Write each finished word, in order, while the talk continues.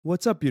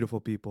What's up, beautiful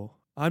people?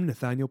 I'm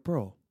Nathaniel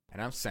Pearl,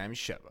 And I'm Sammy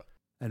Sheva.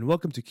 and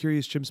welcome to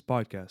Curious Chimps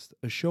Podcast,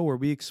 a show where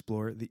we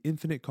explore the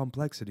infinite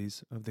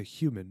complexities of the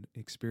human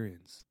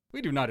experience.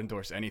 We do not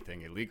endorse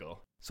anything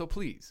illegal, so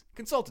please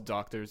consult the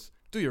doctors,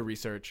 do your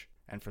research,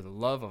 and for the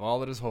love of all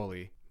that is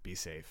holy, be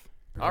safe.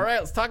 All right,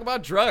 let's talk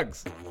about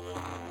drugs.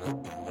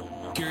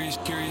 Curious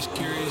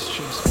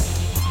Chimps.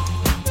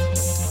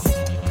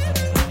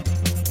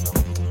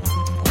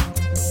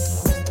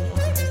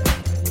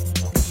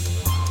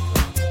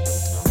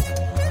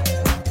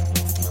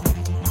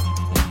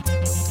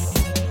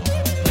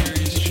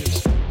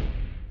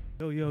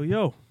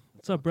 Yo,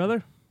 what's up,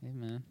 brother? Hey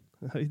man,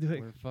 How you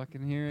doing? we're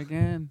fucking here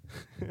again.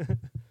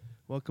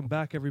 Welcome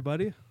back,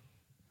 everybody.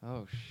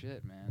 Oh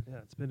shit, man. Yeah,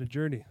 it's been a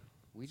journey.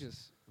 We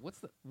just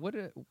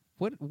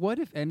what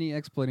if any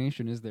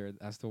explanation is there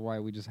as to why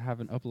we just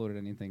haven't uploaded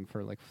anything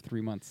for like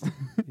 3 months?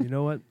 You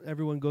know what?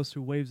 Everyone goes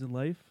through waves in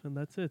life, and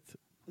that's it.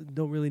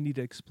 Don't really need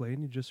to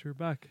explain. You just hear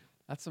back.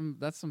 That's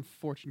some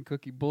fortune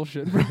cookie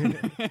bullshit. Bro.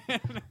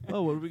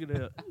 Oh, what are we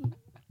gonna?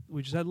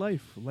 We just had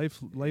life.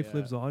 Life Yeah.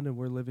 lives on, and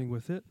we're living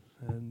with it.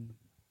 And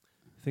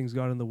things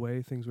got in the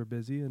way. Things were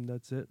busy, and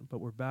that's it. But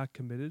we're back,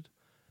 committed,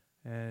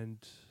 and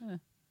I'm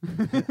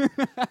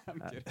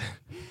kidding.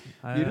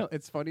 You know,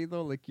 it's funny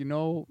though. Like you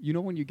know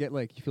when you get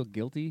like you feel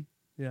guilty,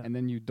 yeah, and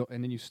then you don't,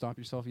 and then you stop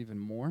yourself even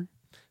more.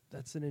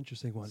 that's an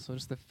interesting one. So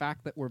just the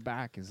fact that we're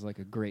back is like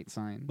a great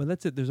sign. But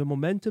that's it. There's a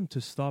momentum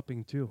to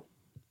stopping too.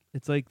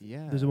 It's like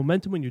yeah, there's a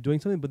momentum when you're doing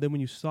something, but then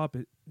when you stop,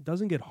 it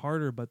doesn't get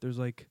harder. But there's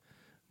like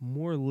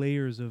more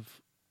layers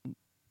of,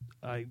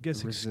 I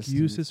guess, Resistance.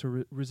 excuses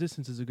or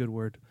resistance is a good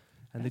word,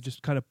 and they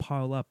just kind of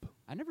pile up.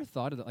 I never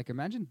thought of that. Like,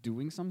 imagine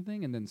doing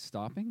something and then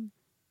stopping.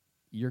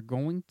 You're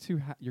going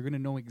to you're going to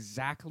know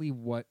exactly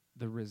what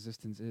the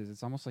resistance is.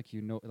 It's almost like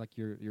you know, like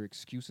your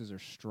excuses are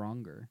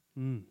stronger.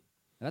 Mm.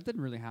 That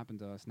didn't really happen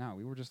to us. Now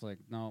we were just like,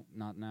 no,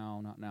 not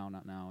now, not now,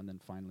 not now. And then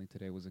finally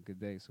today was a good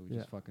day, so we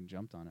just Yeah. fucking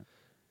jumped on it.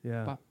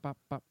 Yeah, Bop, bop,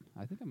 bop.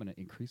 I think I'm gonna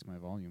increase my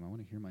volume. I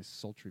want to hear my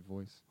sultry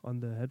voice. on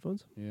the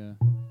headphones. Yeah.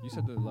 You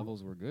said the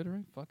levels were good,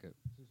 right? Fuck it.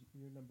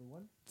 Your number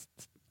one,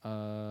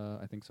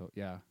 I think so.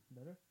 Yeah.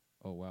 better.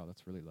 Oh wow,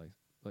 that's really light.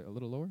 Like a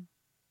little lower,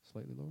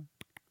 slightly lower.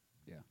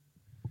 Yeah.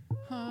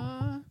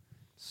 Huh.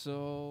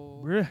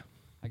 So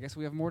I guess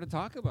we have more to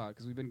talk about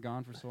because we've been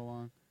gone for so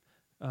long.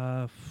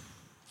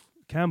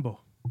 Cambo.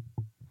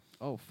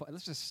 Oh,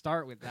 let's just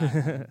start with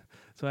that.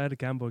 So I had a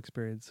Cambo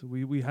experience.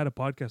 We had a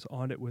podcast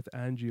on it with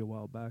Angie a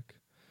while back.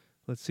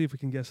 Let's see if we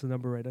can guess the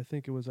number right. I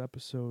think it was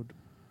episode.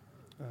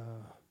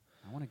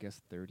 I want to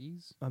guess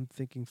 30s. I'm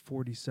thinking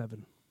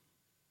 47.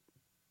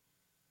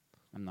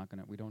 I'm not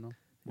gonna. We don't know.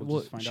 Well,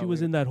 just find she out was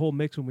later. in that whole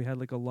mix when we had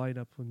like a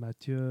lineup with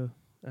Mathieu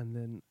and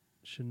then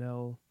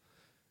Chanel,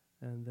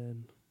 and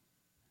then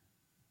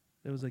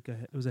it was like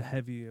a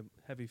heavy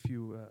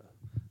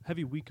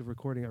week of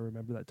recording. I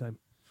remember that time.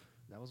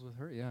 That was with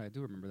her. Yeah, I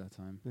do remember that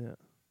time. Yeah.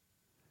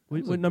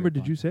 was a What number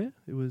great did you say?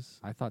 It was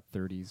I thought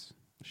 30s.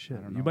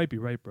 shit. don't You know. might be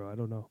right, bro. I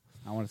don't know.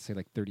 I want to say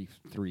like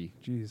 33,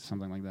 Jeez.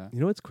 something like that.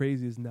 You know what's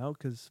crazy is now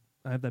because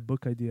I have that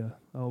book idea.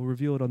 I'll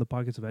reveal it on the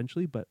podcast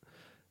eventually, but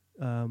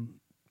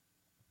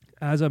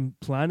as I'm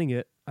planning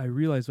it, I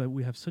realize that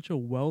we have such a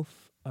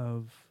wealth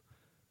of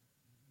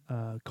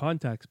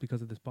contacts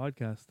because of this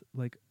podcast.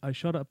 Like I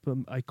shut up.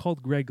 I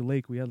called Greg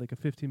Lake. We had like a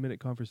 15-minute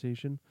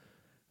conversation,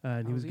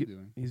 and How's he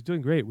doing? he's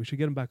doing great. We should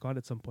get him back on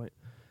at some point.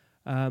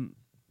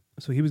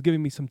 So he was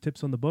giving me some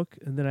tips on the book,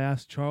 and then I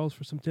asked Charles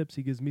for some tips.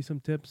 He gives me some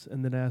tips,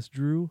 and then I asked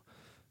Drew.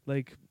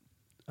 Like,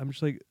 I'm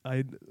just like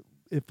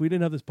if we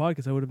didn't have this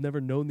podcast, I would have never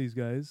known these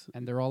guys.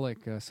 And they're all like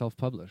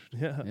self-published.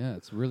 Yeah, Yeah,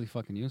 it's really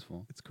fucking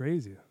useful. it's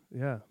crazy.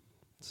 Yeah.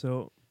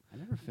 So I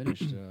never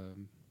finished.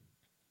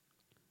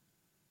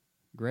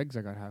 Greg's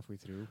I got halfway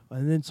through.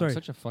 and then I'm sorry,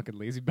 such a fucking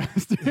lazy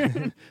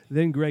bastard.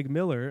 then Greg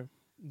Miller,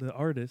 the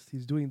artist,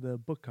 he's doing the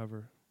book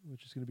cover,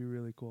 which is going to be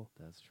really cool.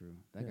 That's true.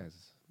 That Yeah.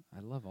 guy's. I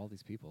love all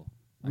these people.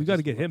 We got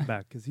to get him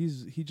back because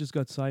he just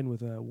got signed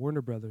with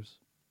Warner Brothers.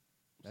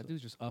 That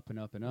dude's just up and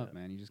up and up, Yeah.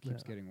 man. He just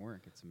keeps Yeah. getting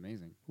work. It's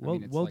amazing. Well-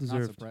 it's well like not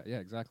deserved. Yeah,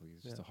 exactly.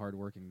 He's just Yeah. a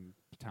hardworking,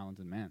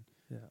 talented man.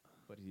 Yeah.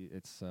 But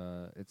it's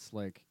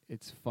like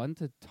it's fun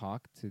to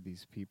talk to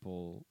these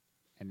people,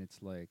 and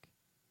it's like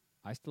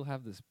I still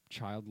have this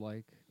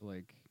childlike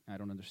like I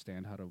don't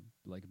understand how to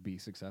like be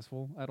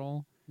successful at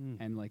all,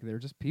 and like they're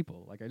just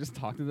people. Like I just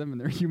talk to them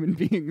and they're human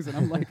beings, and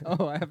I'm like,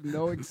 oh, I have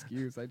no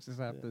excuse. I just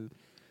have Yeah. to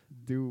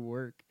do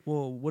work.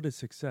 Well, what is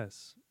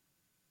success?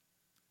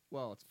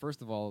 Well, it's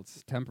first of all,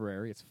 it's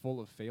temporary. It's full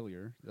of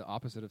failure. The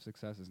opposite of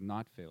success is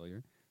not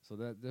failure. So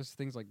that there's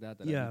things like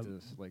that Yeah. I need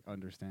to like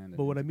understand.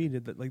 But what I mean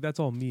is that like that's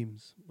all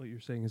memes. What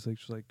you're saying is like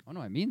just like Oh no,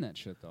 I mean that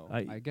shit though.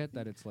 I- I get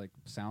that it's like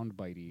sound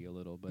bitey a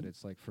little, but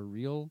it's like for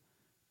real.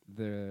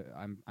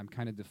 I'm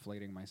kind of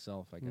deflating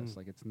myself. I guess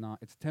like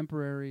it's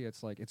temporary.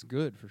 It's like it's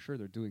good for sure.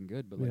 They're doing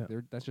good, but like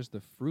Yeah. that's just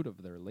the fruit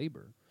of their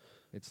labor.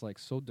 It's like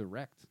so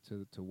direct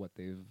to what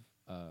they've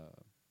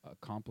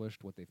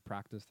accomplished, what they've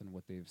practiced, and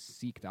what they've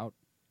seeked out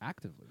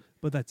actively.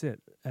 But that's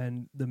it.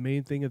 And the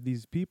main thing of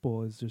these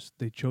people is just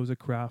they chose a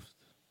craft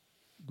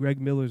Greg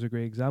Miller's a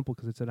great example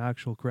because it's an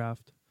actual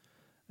craft,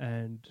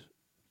 and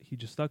he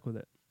just stuck with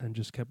it and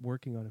just kept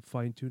working on it,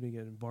 fine tuning it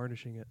and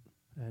varnishing it,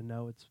 and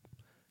now it's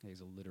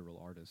He's a literal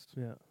artist.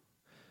 yeah.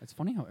 It's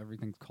funny how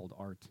everything's called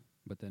art,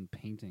 but then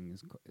painting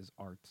is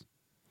art.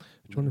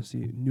 I'm trying to see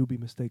newbie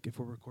mistake if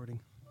we're recording.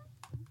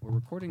 We're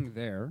recording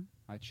there.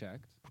 I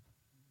checked,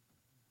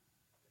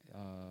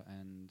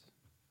 and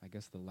I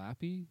guess the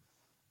Lappy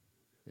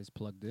is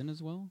plugged in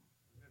as well.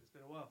 It's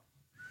been a while.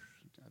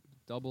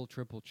 Double,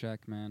 triple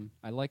check, man.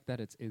 I like that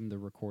it's in the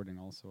recording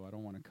also. I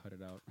don't want to cut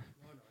it out.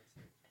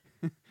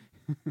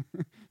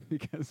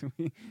 Because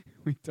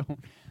we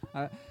don't.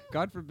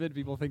 God forbid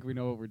people think we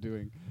know what we're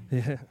doing.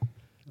 Yeah.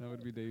 That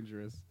would be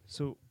dangerous.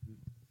 So,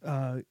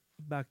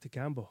 back to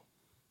Cambo.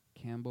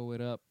 Cambo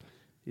it up.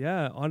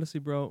 Yeah, honestly,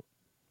 bro,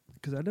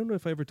 because I don't know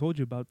if I ever told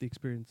you about the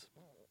experience.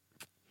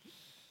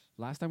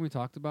 Last time we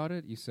talked about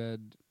it, you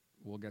said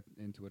we'll get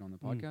into it on the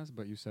Mm. podcast,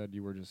 but you said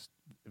you were just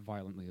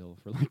violently ill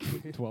for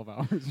like 12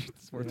 hours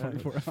or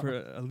 24 hours. For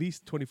at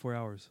least 24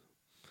 hours.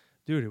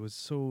 Dude, it was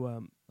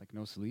so Like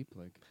no sleep,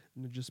 like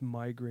just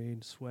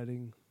migraine,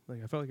 sweating.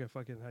 Like I felt like I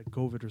fucking had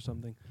COVID or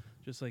something.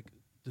 Just like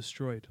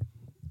destroyed.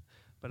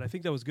 But I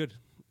think that was good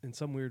in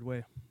some weird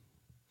way.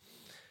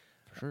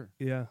 for sure.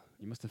 Yeah.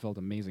 You must have felt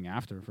amazing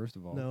after, first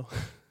of all. No.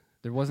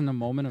 There wasn't a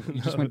moment of you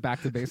just No. went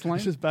back to baseline.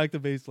 It's just back to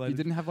baseline. You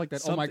didn't have like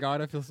that. Oh my Something-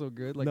 god, I feel so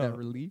good, like No. that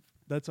relief.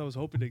 That's what I was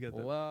hoping to get.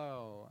 That.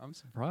 Wow, I'm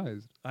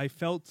surprised. I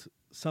felt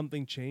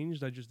something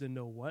changed. I just didn't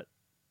know what.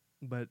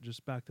 But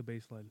just back to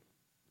baseline.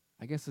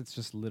 I guess it's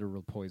just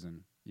literal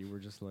poison. You were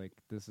just like,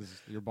 this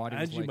is your body.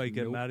 was Angie like, might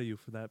get nope. mad at you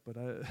for that, but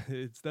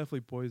it's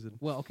definitely poison.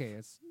 Well, okay,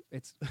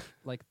 it's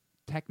like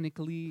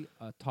technically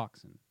a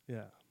toxin.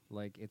 Yeah.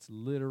 Like it's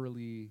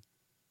literally,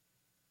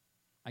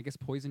 I guess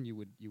poison you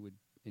would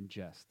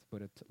ingest,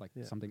 but like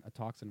Yeah. something, a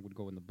toxin would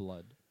go in the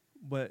blood.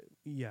 But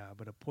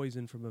a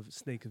poison from a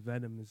snake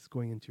venom is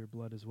going into your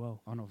blood as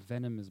well. Oh no,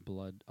 venom is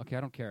blood. Okay,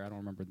 I don't care. I don't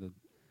remember the.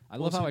 I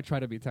Well, love how so- I try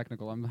to be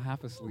technical. I'm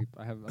half asleep.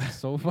 I'm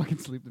so fucking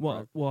sleep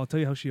deprived. Well, I'll tell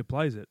you how she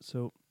applies it.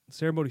 So,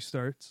 ceremony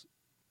starts.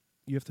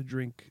 You have to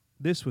drink.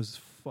 This was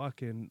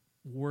fucking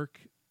work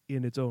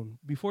in its own.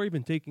 Before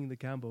even taking the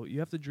Cambo, you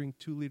have to drink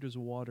 2 liters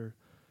of water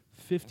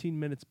 15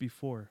 minutes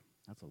before.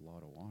 That's a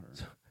lot of water.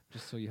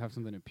 Just so you have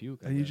something to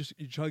puke. I And you're guess.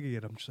 chugging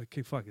it. I'm just like,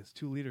 okay, fuck, it's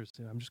 2 liters.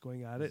 And I'm just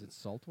going at Is it. it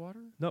salt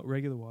water? Not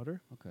regular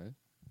water, Okay.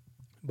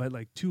 but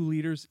like 2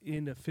 liters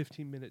in a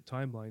 15-minute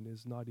timeline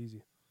is not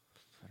easy.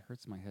 It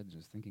hurts my head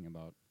just thinking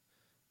about.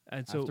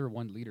 And so After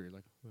 1 liter, you're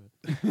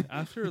like,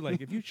 after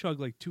like if you chug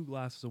like 2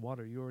 glasses of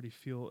water, you already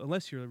feel,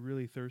 unless you're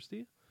really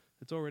thirsty,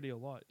 it's already a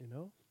lot, you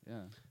know?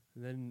 yeah.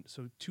 And then,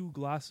 so 2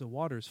 glasses of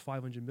water is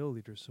 500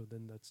 milliliters. So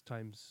then that's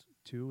times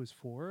 2 is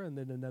 4. And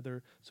then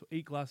another, so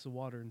 8 glasses of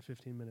water in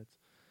 15 minutes.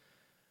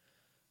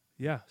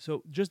 Yeah.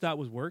 So just that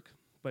was work,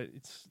 but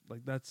it's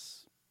like,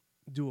 that's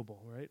doable,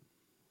 right?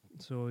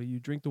 So you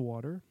drink the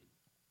water.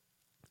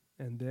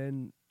 And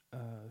then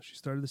she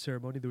started the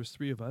ceremony. There was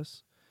 3 of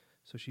us.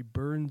 So she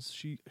burns,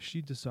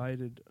 she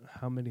decided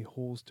how many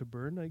holes to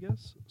burn, I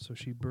guess. So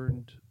she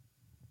burned,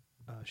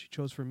 she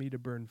chose for me to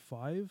burn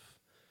 5.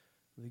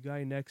 The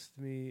guy next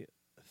to me,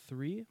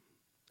 3,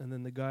 and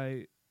then the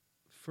guy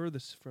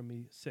furthest from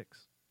me,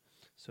 6.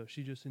 So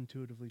she just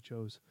intuitively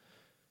chose.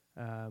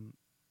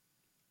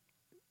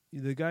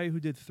 The guy who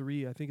did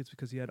 3, I think it's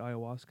because he had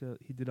ayahuasca.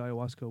 He did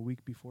ayahuasca a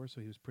week before, so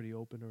he was pretty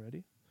open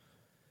already.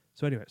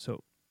 So anyway,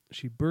 so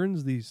she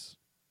burns these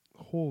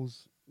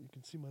holes. You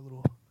can see my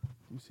little.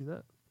 You see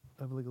that?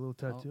 I have like a little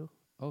tattoo.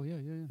 Oh yeah.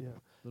 Yeah.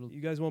 Little. You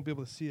guys won't be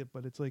able to see it,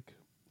 but it's like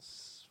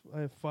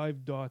I have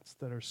 5 dots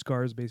that are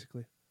scars,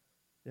 basically.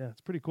 Yeah,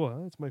 it's pretty cool.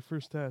 Huh? It's my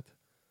first tat.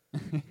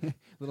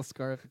 Little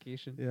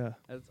scarification. Yeah,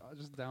 It's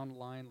just down the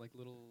line, like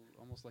little,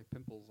 almost like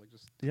pimples, like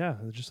just. yeah.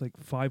 There's just like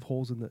 5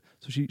 holes in the.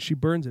 So she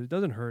burns it. It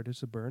doesn't hurt.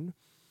 It's a burn,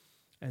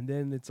 and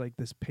then it's like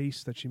this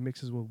paste that she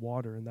mixes with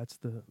water, and that's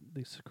the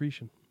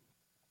secretion,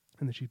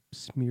 and then she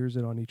smears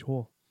it on each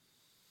hole.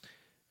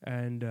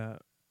 And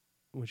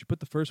when she put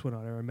the first one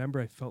on, I remember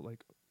I felt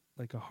like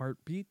a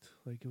heartbeat,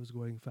 like it was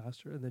going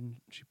faster, and then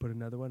she put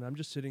another one. I'm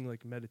just sitting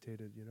like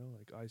meditated, you know,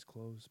 like eyes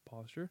closed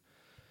posture.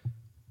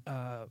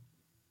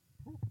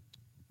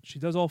 She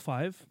does all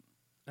 5,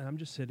 and I'm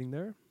just sitting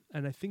there,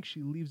 and I think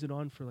she leaves it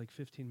on for like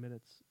 15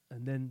 minutes,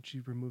 and then she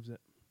removes it.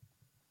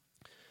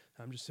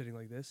 I'm just sitting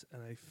like this,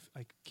 and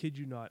I kid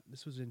you not,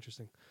 this was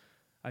interesting.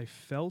 I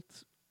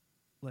felt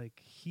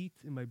like heat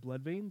in my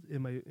blood veins,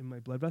 in my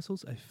blood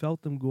vessels. I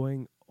felt them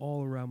going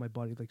all around my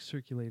body, like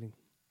circulating,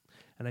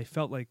 and I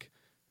felt like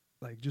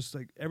just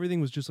like everything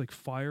was just like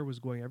fire was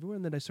going everywhere.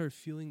 And then I started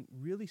feeling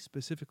really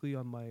specifically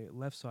on my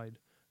left side,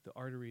 the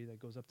artery that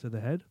goes up to the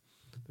head.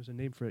 There's a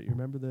name for it. You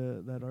remember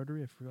that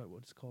artery? I forgot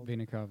what it's called.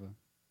 Vena cava.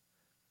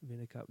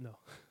 Vena cava. No,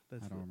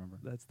 I don't remember.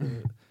 That's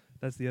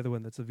the other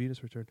one. That's the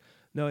Venus return.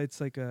 No, it's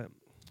like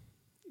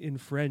in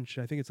French.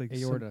 I think it's like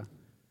Aorta.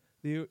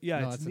 No,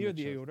 that's it's in near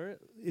the the chest. aorta.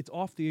 It's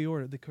off the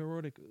aorta. The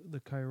carotid.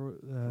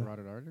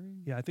 Carotid artery.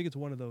 Yeah, I think it's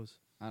one of those.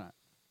 I don't.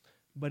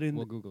 But in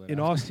We'll Google it. in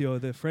after. osteo,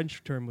 the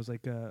French term was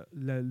like la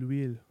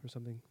l'huile or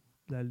something.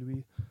 La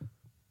l'huile.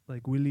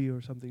 like Willie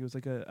or something. It was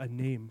like a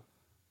name.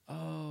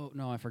 Oh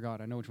no, I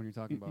forgot. I know which one you're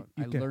talking about.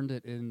 I Okay. learned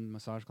it in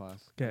massage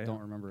class. I 'Kay.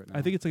 don't remember it now.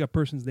 I think it's like a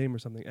person's name or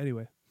something.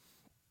 Anyway,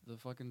 the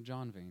fucking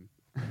John vein.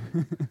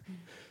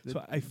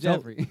 So I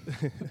felt- Jeffrey.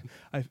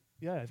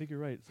 yeah, I think you're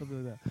right.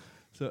 Something like that.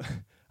 So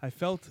I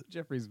felt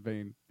Jeffrey's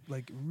vein.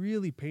 like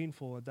really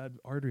painful at that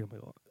artery. I'm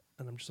like, oh,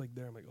 and I'm just like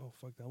there. I'm like, oh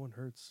fuck, that one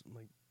hurts. I'm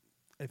like,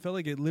 I felt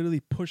like it literally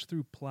pushed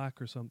through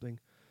plaque or something,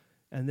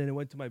 and then it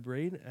went to my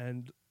brain,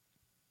 and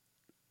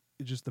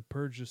it just the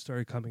purge just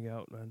started coming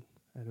out, man.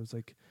 And it was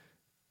like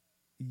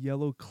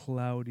yellow,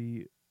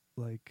 cloudy.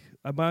 Like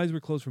my eyes were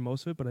closed for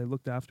most of it, but I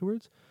looked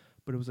afterwards.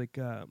 But it was like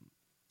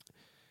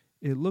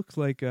it looked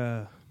like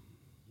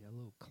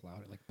Yellow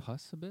cloud, like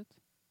pus a bit.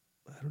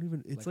 I don't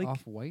even. It's like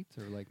off white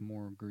or like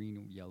more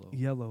green yellow.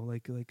 yellow,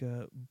 like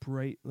a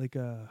bright, like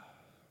a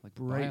Like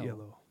bright bile.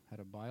 yellow. Had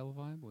a bile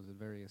vibe. Was it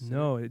very acidic?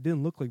 No, it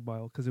didn't look like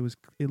bile because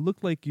it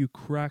looked like you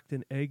cracked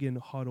an egg in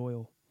hot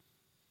oil.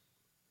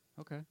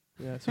 Okay.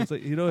 Yeah, so it's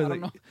like you know, I like,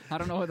 don't know. I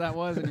don't know what that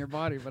was in your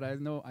body, but I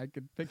know I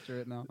could picture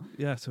it now.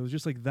 yeah. So it was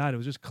just like that. It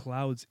was just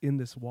clouds in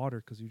this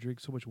water because you drink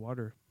so much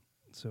water,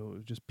 so it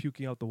was just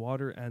puking out the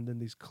water and then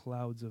these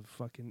clouds of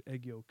fucking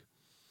egg yolk.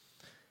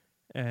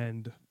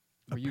 And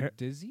Were you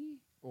dizzy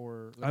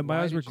or my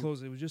why eyes were did you-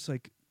 closed. It was just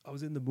like I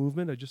was in the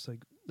movement. I just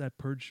like that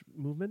purge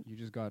movement. You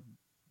just got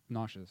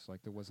nauseous.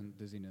 Like there wasn't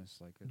dizziness.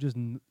 Like it- Just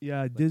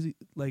dizzy,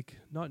 like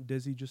not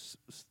dizzy, just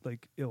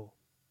like ill.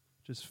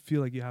 Just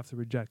feel like you have to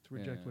reject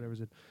Yeah.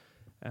 whatever's in.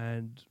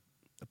 And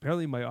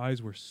apparently my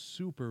eyes were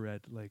super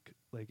red, like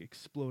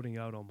exploding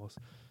out almost.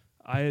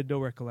 I had no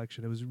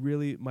recollection. It was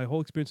really my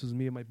whole experience was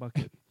me and my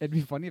bucket. It'd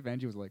be funny if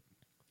Angie was like,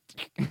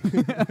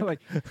 like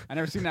I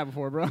never seen that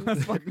before, bro.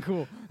 That's fucking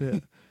cool. Yeah.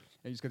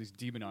 And you just got these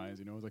demon eyes,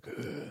 you know. It's like,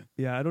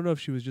 Yeah, I don't know if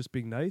she was just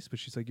being nice, but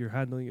she's like, "You're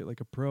handling it like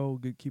a pro.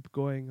 Good, keep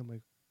going." I'm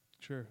like,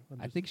 "Sure."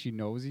 I think she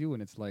knows you,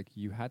 and it's like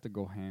you had to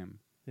go ham.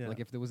 yeah. Like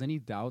if there was any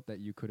doubt that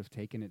you could have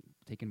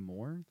taken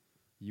more,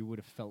 you would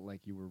have felt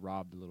like you were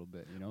robbed a little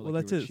bit, you know. well,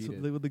 like that's you it. were So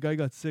cheated. when the guy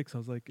got 6, I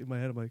was like, in my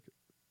head, I'm like,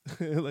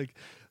 like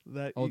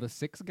that. Oh, the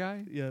 6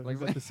 guy. yeah, like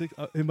like the 6.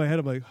 In my head,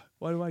 I'm like,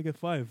 why do I get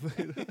 5?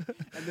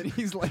 and then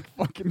he's like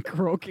fucking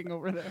croaking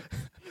over there.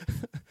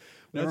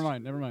 Never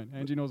mind.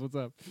 Angie knows what's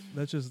up.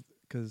 That's just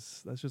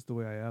because that's just the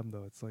way I am,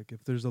 though. It's like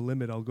if there's a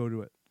limit, I'll go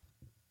to it.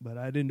 But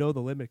I didn't know the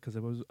limit because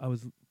I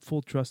was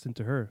full trust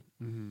into her.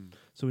 Mm-hmm.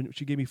 So when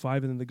she gave me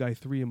 5 and then the guy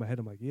 3 in my head,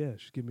 I'm like, yeah,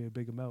 she's giving me a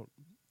big amount.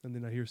 And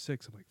then I hear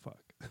 6, I'm like,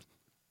 fuck.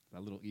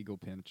 That little ego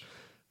pinch.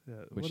 Yeah,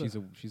 But what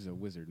she's a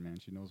wizard, man.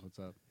 She knows what's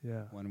up,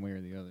 yeah. one way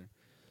or the other.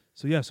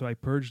 So yeah, so I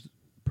purged,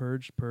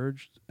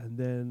 and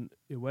then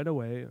it went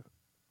away,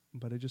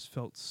 but I just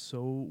felt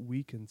so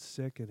weak and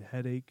sick and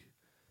headache,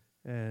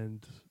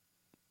 and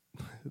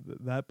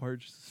that part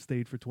just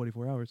stayed for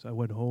 24 hours. I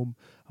went home,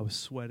 I was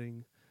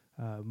sweating,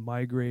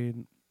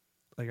 migraine.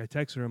 Like I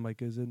texted her, I'm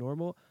like, "Is it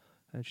normal?"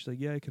 And she's like,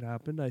 "Yeah, it could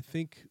happen." I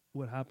think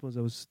what happened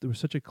was there was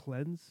such a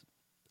cleanse,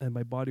 and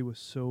my body was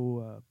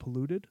so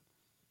polluted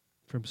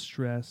from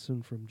stress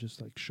and from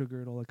just like sugar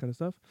and all that kind of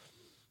stuff.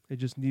 It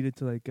just needed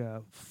to like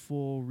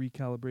full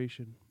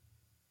recalibration.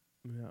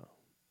 Yeah.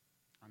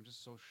 I'm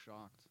just so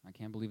shocked. I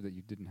can't believe that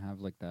you didn't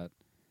have like that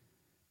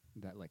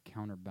like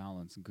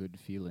counterbalance good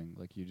feeling.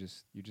 Like you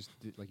just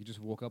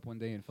woke up one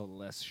day and felt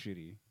less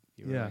shitty.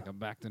 You were Yeah. like, I'm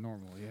back to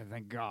normal. Yeah,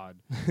 thank God.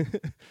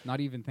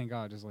 Not even thank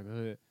God, just like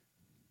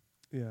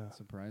Yeah.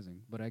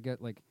 surprising. But I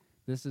get like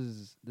this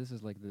is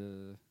like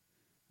the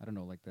I don't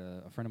know, like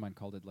a friend of mine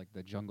called it like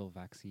the jungle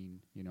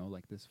vaccine, you know,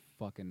 like this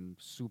fucking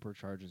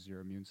supercharges your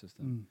immune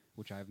system, Mm.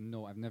 which I've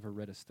never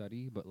read a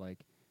study, but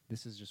like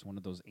this is just one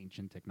of those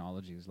ancient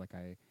technologies. Like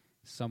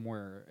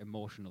somewhere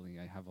emotionally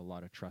I have a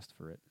lot of trust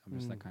for it. I'm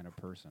just that kind of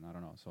person. I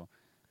don't know. So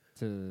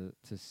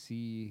to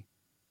see,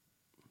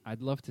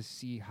 I'd love to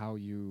see how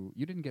you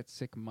didn't get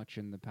sick much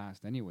in the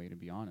past anyway, to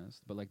be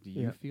honest, but like do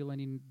you Yeah. feel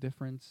any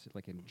difference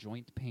like in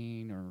joint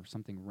pain or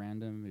something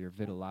random, your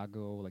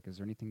vitiligo, like is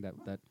there anything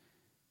that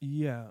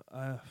Yeah.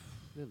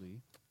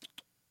 Lily,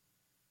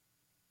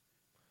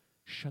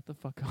 shut the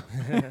fuck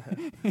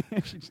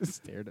up. She just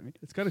stared at me.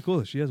 It's kind of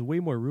cool. She has way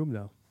more room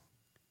now.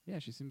 Yeah,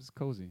 she seems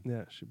cozy.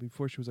 Yeah.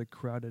 Before she was like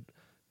crowded.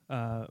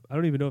 I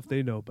don't even know if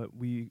they know, but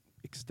we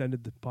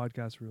extended the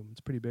podcast room.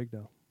 It's pretty big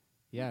now.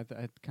 Yeah,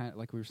 it kind of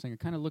like we were saying, it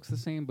kind of looks the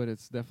same, but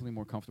it's definitely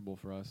more comfortable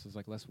for us. There's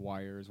like less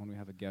wires. When we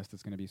have a guest,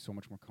 it's going to be so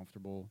much more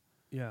comfortable.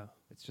 Yeah.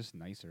 It's just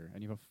nicer,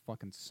 and you have a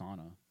fucking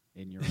sauna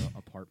in your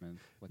apartment,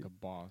 like a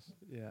boss.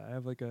 Yeah. I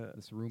have like a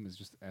This room is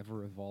just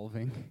ever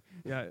evolving.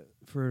 yeah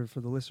for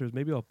the listeners.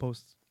 Maybe I'll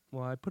post.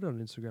 Well, I put it on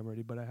Instagram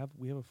already, but I have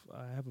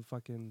a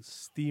fucking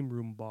steam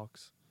room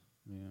box,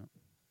 Yeah.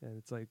 and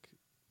it's like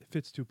it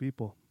fits 2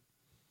 people.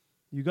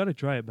 You got to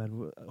try it,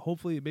 man.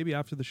 Hopefully, maybe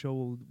after the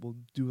show we'll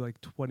do like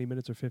 20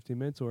 minutes or 15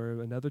 minutes or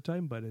another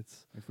time. But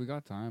it's If we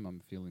got time, I'm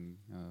feeling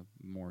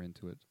more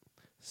into it.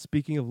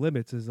 speaking of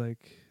limits, is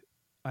like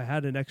I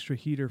had an extra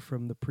heater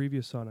from the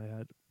previous sauna I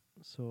had,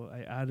 so I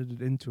added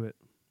it into it.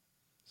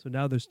 So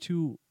now there's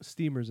 2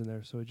 steamers in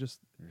there. So it just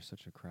You're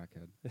such a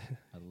crackhead.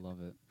 I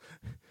love it.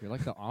 You're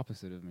like the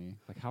opposite of me.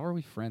 Like, how are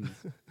we friends?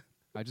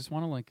 I just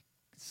want to like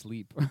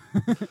sleep.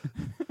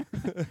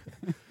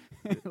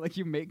 Like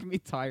you make me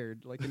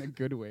tired, like in a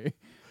good way.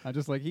 I'm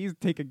just like he's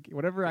taking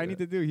whatever I need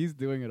to do. He's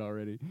doing it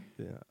already.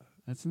 Yeah.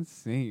 That's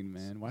insane,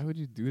 man. Why would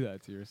you do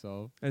that to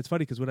yourself? And it's funny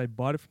because when I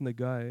bought it from the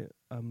guy,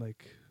 I'm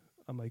like,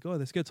 oh,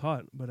 this gets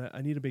hot, but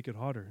I need to make it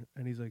hotter.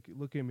 And he's like,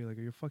 looking at me like,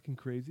 are you fucking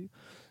crazy?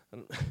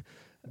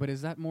 But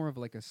is that more of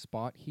like a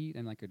spot heat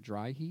and like a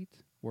dry heat,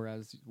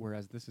 whereas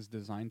this is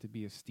designed to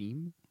be a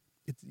steam?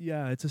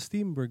 It's a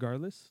steam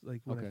regardless.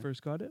 Like when I Okay.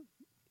 first got it,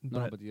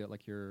 No, but yeah,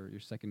 like your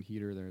second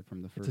heater there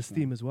from the first. it's a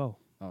steam one. as well.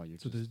 Oh, you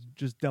So just there's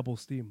just double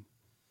steam.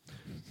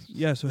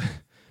 Yeah, so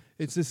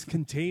it's this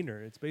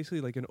container. It's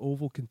basically like an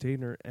oval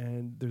container,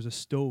 and there's a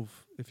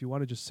stove. If you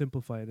want to just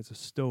simplify it, it's a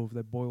stove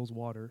that boils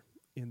water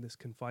in this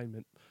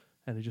confinement,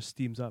 and it just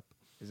steams up.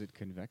 is it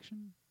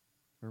convection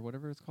or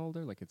whatever it's called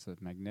there? Like it's a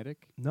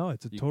magnetic. No,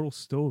 it's a You- total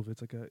stove. It's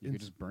like a You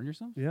could just burn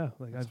yourself. yeah,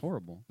 like That's I've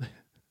horrible.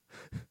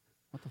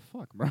 What the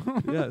fuck, bro?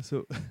 yeah.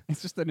 So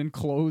It's just an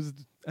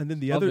enclosed and then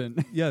the oven.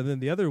 other then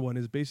the other one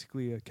is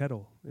basically a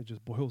kettle. It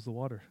just boils the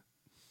water.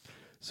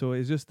 So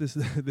it's just this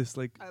this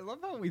like I love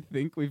how we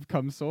think we've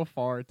come so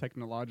far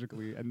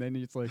technologically, and then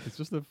it's like it's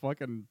just a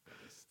fucking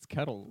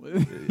kettle.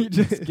 You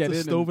just it's get a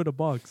in stove and in a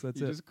box. That's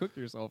you it. just cook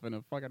yourself in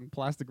a fucking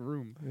plastic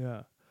room,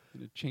 Yeah.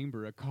 in a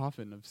chamber, a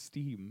coffin of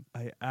steam.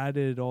 I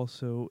added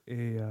also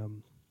a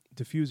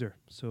diffuser.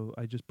 So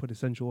I just put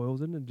essential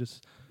oils in and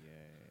just Yeah,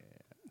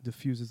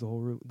 diffuses the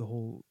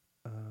whole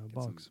get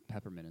box. some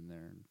peppermint in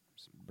there and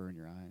just burn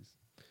your eyes.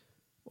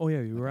 Oh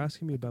yeah, you Like were a-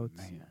 asking me like a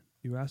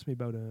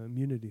about man.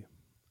 immunity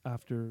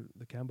after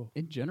the Cambo.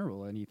 In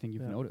general, anything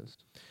you've Yeah.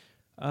 noticed?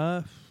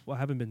 Well, I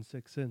haven't been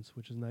sick since,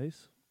 which is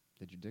nice.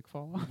 Did your dick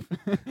fall off?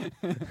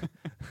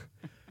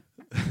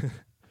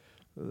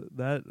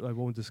 That I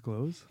won't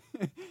disclose.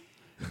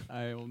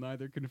 I will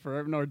neither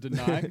confirm nor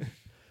deny.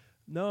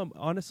 No,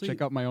 honestly,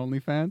 Check out my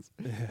OnlyFans.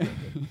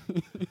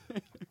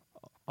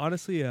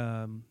 honestly,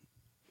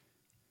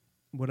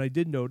 what I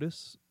did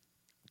notice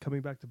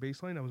coming back to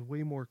baseline, I was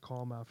way more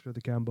calm after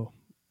the Cambo,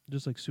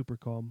 just like super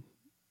calm.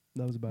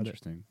 That was about it.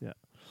 Interesting. Yeah.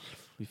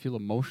 You feel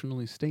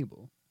emotionally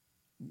stable.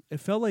 It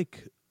felt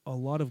like a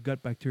lot of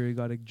gut bacteria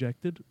got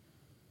ejected.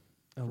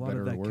 A For lot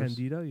better of or that worse?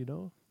 candida, you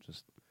know.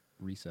 Just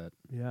reset.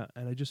 Yeah,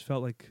 and I just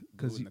felt like Glue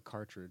because in the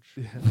cartridge.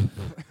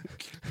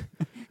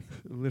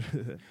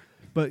 Literally.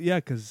 But yeah,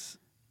 because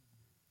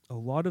a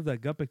lot of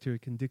that gut bacteria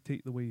can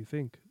dictate the way you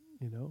think.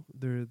 You know,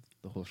 they're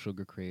The whole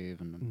sugar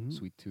crave and Mhm.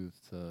 sweet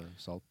tooth,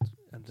 salt.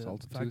 and the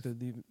Salted fact tooth.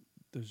 that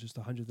there's just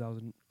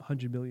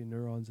 100 million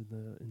neurons in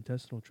the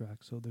intestinal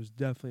tract, so there's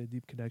definitely a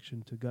deep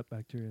connection to gut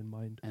bacteria in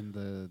mind. And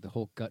the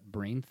whole gut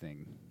brain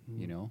thing,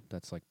 you Mhm. know,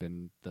 that's like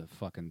been the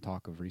fucking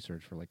talk of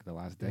research for like the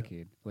last Yeah.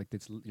 decade. Like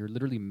you're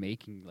literally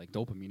making like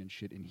dopamine and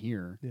shit in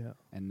here, Yeah,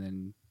 and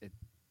then it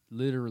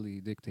literally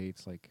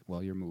dictates like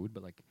your mood,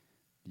 but like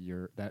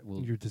your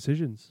your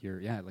decisions.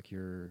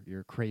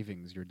 your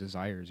cravings, your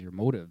desires, your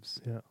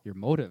motives, Yeah, your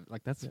motive.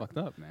 Like that's Yeah. fucked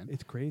up, man.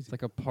 it's crazy. It's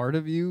like a part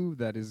of you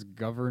that is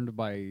governed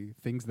by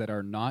things that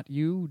are not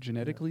you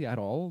genetically at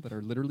all, that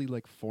are literally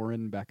like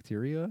foreign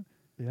bacteria,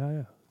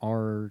 yeah.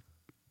 are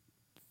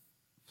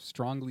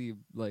strongly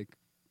like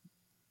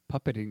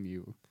puppeting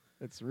you.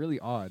 It's really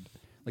odd.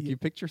 Like Ye- you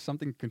picture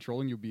something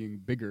controlling you being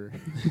bigger,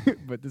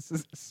 but this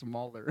is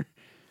smaller.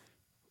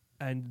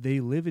 And they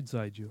live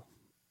inside you,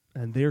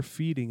 and they're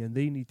feeding, and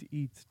they need to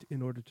eat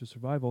in order to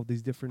survive all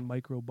these different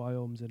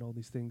microbiomes and all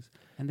these things.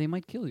 And they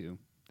might kill you.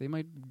 They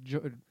might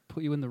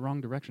put you in the wrong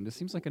direction. This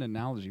seems like an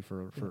analogy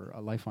for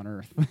a life on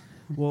Earth.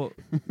 Well,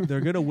 they're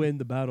gonna win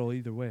the battle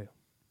either way.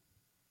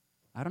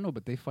 I don't know,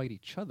 but they fight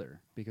each other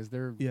because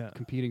they're Yeah.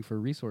 competing for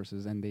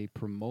resources, and they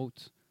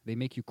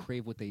make you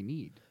crave what they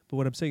need. But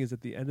what I'm saying is,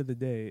 at the end of the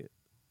day,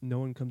 no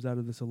one comes out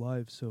of this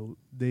alive. So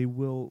they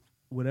will,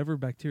 whatever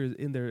bacteria is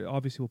in there,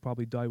 obviously will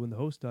probably die when the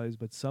host dies,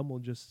 but some will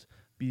just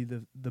be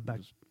the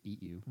Just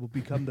eat you. will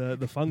become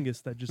the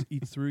fungus that just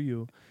eats through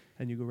you,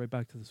 and you go right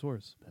back to the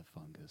source. The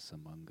fungus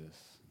among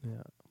us.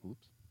 Yeah.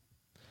 Oops.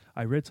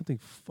 I read something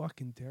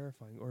fucking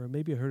terrifying, or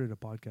maybe I heard it in a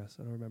podcast.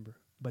 I don't remember.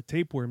 But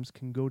tapeworms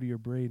can go to your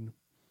brain.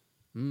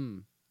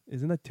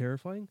 Isn't that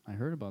terrifying? I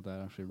heard about that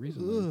actually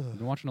recently. Ugh. I've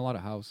been watching a lot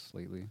of House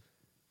lately.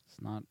 It's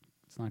not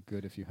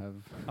good if you have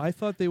I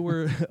thought they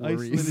were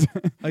worries.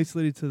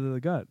 isolated to the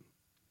gut.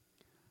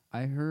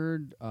 I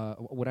heard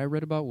what I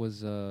read about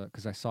was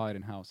because I saw it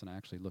in House and I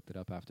actually looked it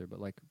up after. But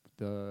like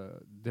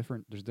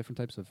there's different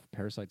types of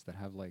parasites that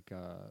have like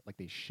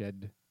they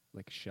shed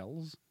like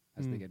shells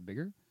as they Mm. get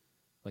bigger,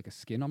 like a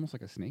skin, almost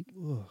like a snake.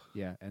 Ugh.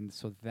 Yeah, and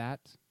so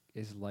that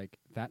is like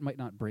that might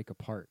not break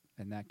apart,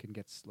 and that can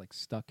get like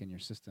stuck in your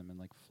system and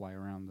like fly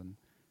around and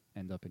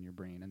end up in your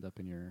brain, end up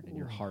in your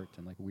Ugh. heart,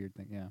 and like weird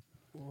thing. Yeah.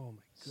 Oh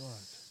my god.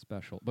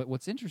 Special. But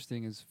what's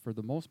interesting is, for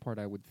the most part,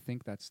 I would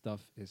think that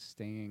stuff is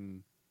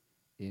staying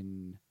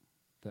in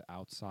the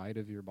outside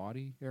of your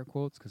body, air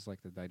quotes, because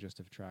like the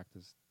digestive tract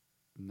is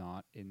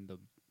not in the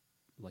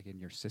in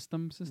your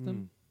system. It's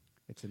in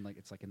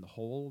it's like in the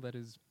hole that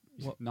is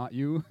Well- not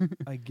you.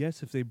 I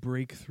guess if they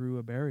break through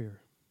a barrier.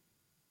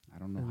 I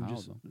don't know And how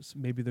just though.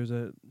 maybe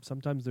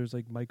sometimes there's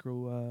like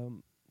micro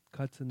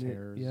cuts in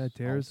Tears, the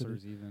tears and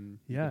ulcers even.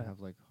 You yeah, could have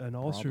like an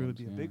ulcer would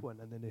be a problems, big one,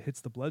 and then it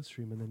hits the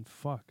bloodstream, and then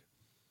fuck.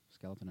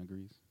 Skeleton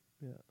agrees.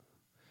 Yeah.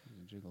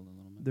 He jiggled a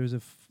little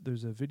bit.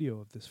 There's a video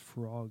of this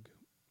frog.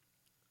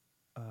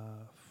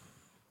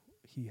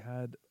 He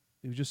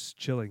was just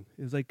chilling.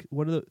 It was like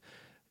one of the.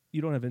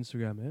 You don't have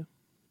Instagram, eh?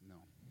 No.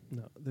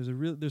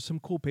 No. There's some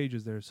cool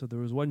pages there. So there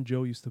was one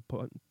Joe used to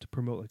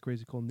promote like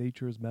crazy called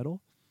Nature is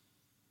Metal.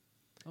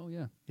 Oh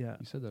yeah. Yeah.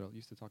 You said that. You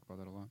used to talk about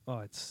that a lot.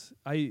 Oh,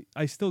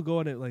 I still go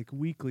on it like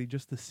weekly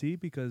just to see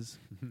because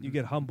you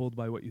get humbled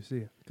by what you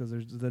see because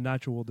the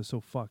natural world is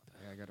so fucked.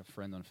 I got a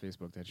friend on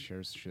Facebook that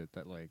shares shit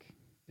that like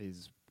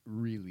is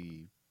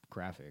really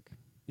graphic.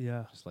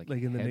 Yeah. Just like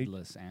in the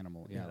headless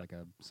animal. Yeah, Yeah. like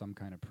some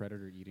kind of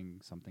predator eating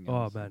something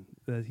Oh else. man,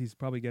 he's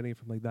probably getting it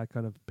from like that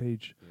kind of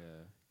page Yeah.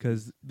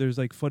 because there's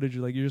like footage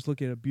like you're just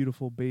looking at a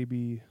beautiful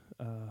baby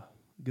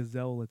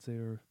gazelle, let's say,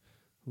 or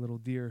a little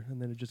deer,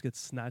 and then it just gets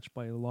snatched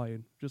by a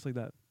lion just like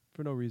that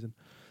for no reason,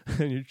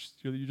 and you're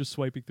just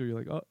swiping through. You're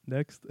like, oh,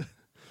 next.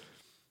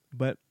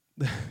 But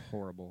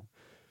Horrible.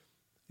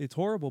 it's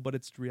horrible, but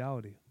it's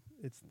reality.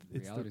 It's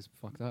Reality's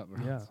fucked up,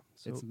 bro. yeah.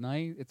 It's So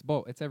nice. It's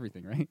both. It's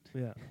everything, right?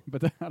 yeah.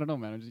 But I don't know,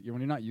 man. When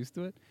you're not used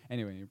to it.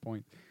 Anyway, your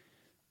point.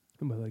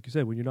 But like you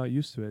said, when you're not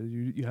used to it,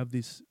 you have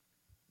these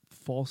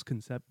false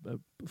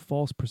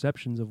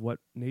perceptions of what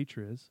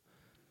nature is.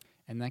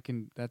 And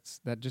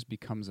that just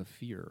becomes a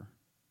fear.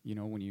 You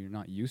know, when you're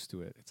not used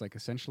to it, it's like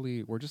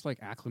essentially we're just like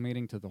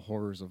acclimating to the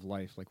horrors of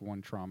life, like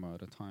one trauma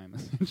at a time,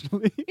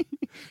 essentially.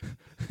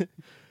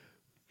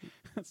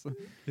 So,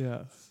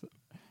 Yeah.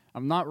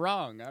 I'm not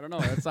wrong. I don't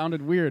know. That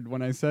sounded weird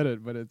when I said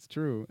it, but it's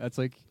true. That's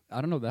like I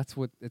don't know. That's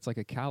what it's like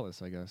a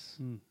callus, I guess.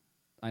 Mm.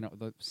 I know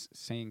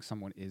saying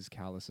someone is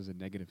callous is a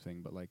negative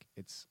thing, but like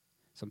it's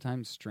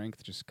sometimes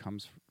strength just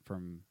comes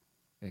from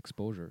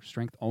exposure.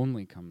 Strength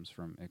only comes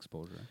from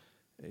exposure.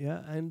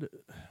 Yeah, and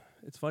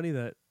it's funny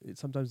that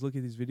sometimes look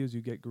at these videos,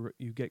 you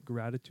get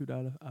gratitude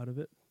out of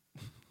it.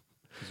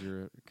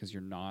 Because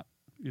you're not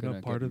You're gonna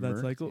not part get of that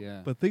murked, cycle.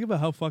 yeah. But think about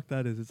how fucked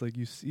that is. It's like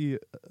you see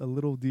a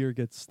little deer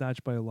get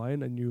snatched by a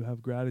lion, and you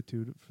have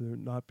gratitude for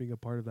not being a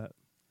part of that.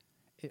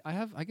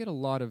 I get a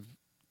lot of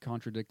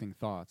contradicting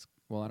thoughts.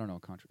 Well, I don't know,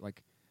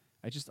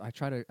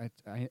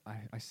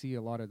 I see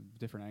a lot of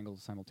different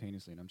angles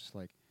simultaneously, and I'm just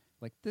like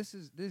this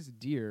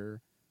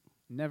deer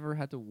never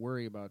had to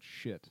worry about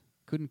shit.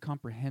 Couldn't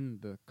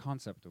comprehend the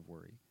concept of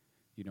worry.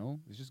 You know,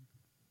 it's just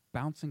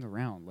bouncing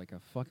around like a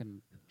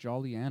fucking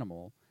jolly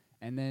animal,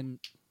 and then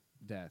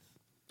death.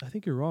 I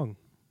think you're wrong.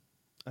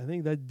 I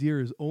think that deer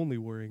is only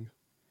worrying.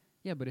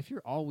 Yeah, but if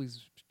you're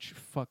always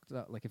fucked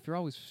up, like if you're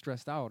always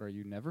stressed out, are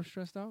you never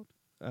stressed out?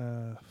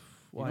 Well,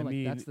 know, I like,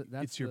 mean, that's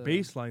it's your the-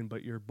 baseline,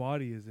 but your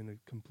body is in a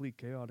complete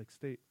chaotic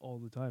state all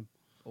the time.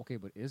 Okay,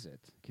 but is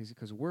it?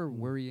 Because we're Mm.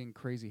 worrying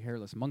crazy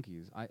hairless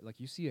monkeys. Like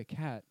you see a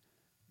cat,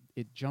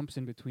 it jumps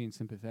in between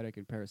sympathetic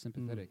and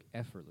parasympathetic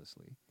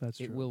effortlessly. That's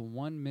It true. will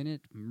 1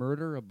 minute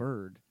murder a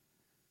bird,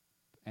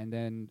 and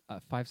then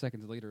 5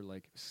 seconds later,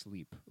 like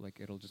sleep. Like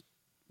it'll just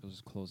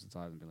close its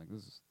eyes and be like,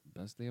 "This is the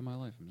best day of my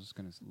life. I'm just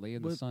gonna lay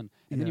in the But- sun."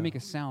 And then you yeah. make a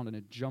sound, and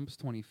it jumps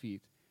 20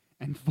 feet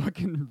and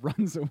fucking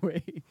runs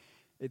away.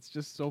 It's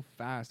just so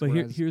fast. But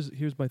whereas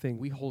here's my thing.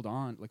 we hold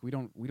on, like we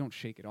don't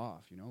shake it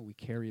off. You know, we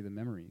carry the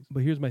memories.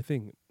 But here's my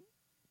thing.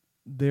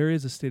 There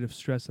is a state of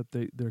stress that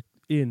they're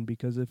in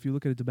because if you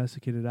look at a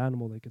domesticated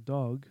animal like a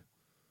dog,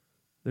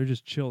 they're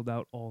just chilled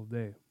out all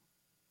day.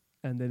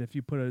 And then if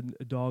you put a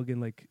dog in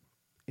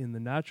the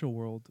natural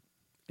world,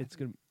 it's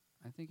gonna.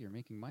 I think you're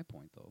making my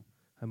point though.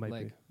 I might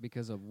like be.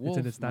 because a wolf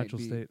It's in its might natural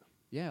be- state.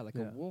 Yeah, like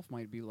Yeah. a wolf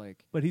might be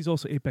like But he's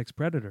also apex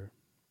predator.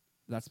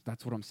 that's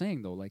what I'm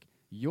saying though. Like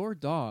your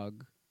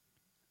dog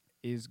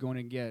is going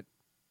to get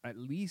at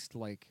least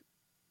like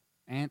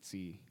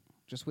antsy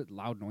just with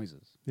loud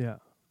noises. Yeah.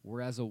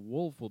 Whereas a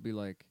wolf will be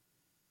like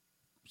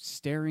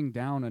staring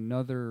down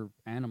another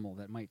animal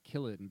that might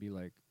kill it and be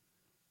like,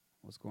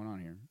 "What's going on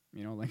here?"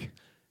 You know, like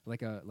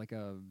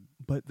a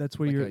But that's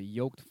where like you're. a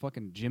yoked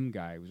fucking gym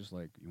guy who's just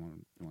like, "You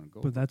want to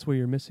go?" But that's where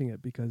you're missing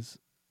it because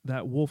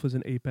that wolf is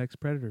an apex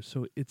predator,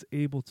 so it's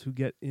able to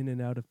get in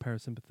and out of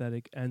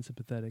parasympathetic and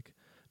sympathetic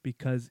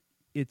because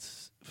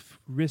its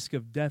risk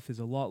of death is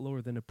a lot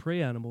lower than a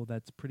prey animal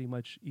that's pretty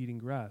much eating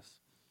grass.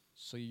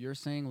 So you're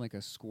saying like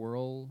a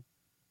squirrel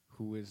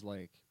who is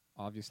like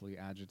obviously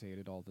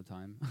agitated all the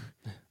time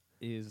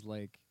is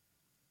like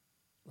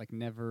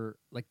never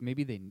like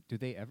maybe do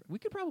they ever we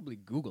could probably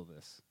Google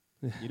this.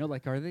 You know,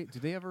 like do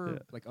they ever Yeah.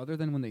 like other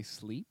than when they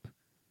sleep?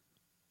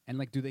 And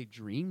like do they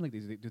dream? Like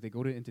do they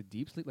go into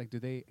deep sleep? Like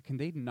can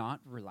they not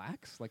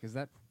relax? Like is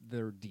that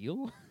their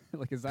deal?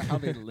 Like is that how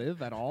they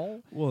live at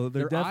all? Well,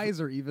 Their eyes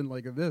are even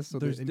like this, so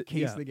There's in d-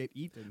 case yeah. they get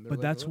eaten. they're But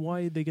like, that's "Oh."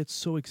 why they get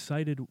so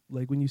excited.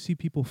 Like when you see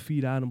people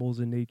feed animals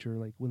in nature,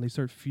 like when they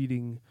start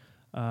feeding,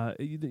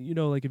 you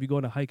know, like if you go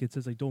on a hike, it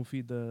says like don't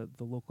feed the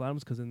local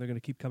animals because then they're gonna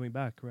keep coming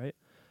back, right?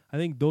 I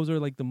think those are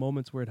like the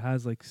moments where it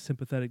has like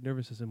sympathetic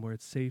nervous system where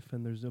it's safe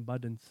and there's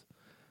abundance.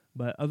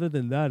 But other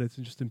than that, it's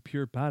just in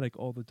pure panic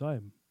all the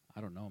time.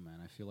 I don't know, man.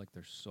 I feel like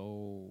they're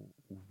so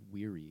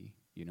weary.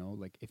 You know,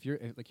 like if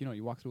like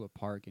you walk through a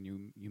park and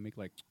you make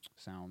like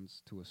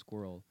sounds to a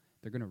squirrel,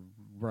 they're gonna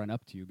run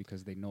up to you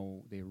because they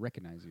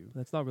recognize you.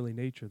 That's not really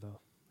nature, though.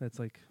 That's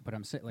like, But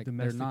I'm saying like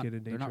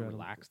domesticated they're not nature, I don't-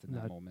 relaxed in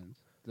that not- moment.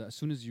 As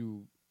soon as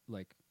you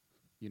like,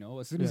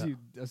 as soon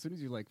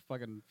as you like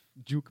fucking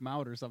juke them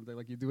out or something,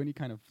 like you do any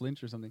kind of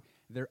flinch or something,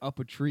 they're up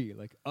a tree,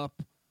 like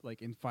up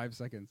like in 5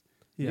 seconds.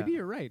 yeah. Maybe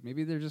you're right.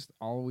 Maybe they're just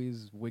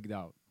always wigged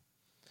out.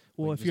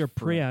 Well, like, if you're a just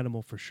prey forever.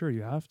 animal, for sure,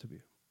 you have to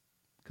be.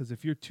 Because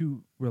if you're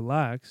too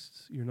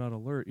relaxed, you're not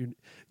alert.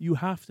 You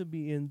have to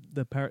be in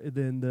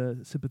the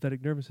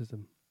sympathetic nervous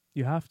system.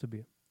 You have to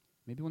be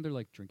Maybe when they're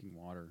like drinking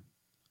water.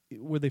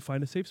 where they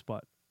find a safe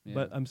spot. Yeah.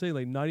 But I'm saying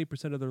like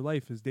 90% of their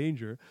life is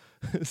danger,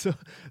 so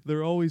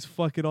they're always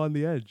fucking on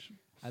the edge.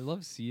 I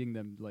love seeing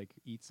them like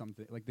eat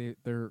something. Like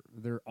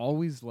they're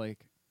always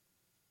like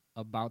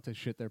about to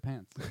shit their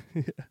pants.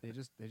 They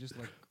just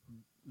like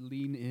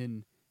lean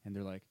in and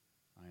they're like,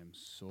 I am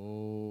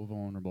so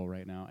vulnerable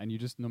right now. And you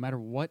just, no matter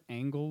what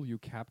angle you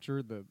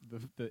capture the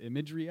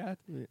imagery at,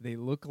 Yeah. they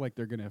look like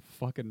they're gonna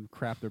fucking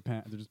crap their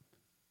pants.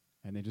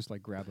 They just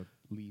like grab a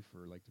leaf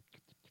or like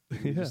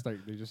they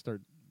just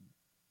start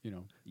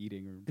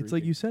eating or It's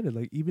like drinking. you said it.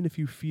 Like even if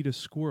you feed a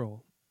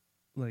squirrel,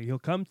 like he'll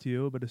come to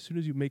you, but as soon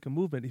as you make a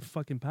movement, he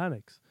fucking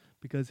panics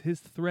because his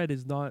threat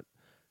is not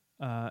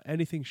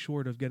anything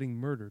short of getting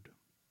murdered.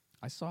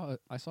 I saw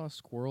a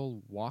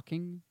squirrel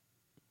walking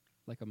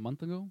like a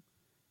month ago,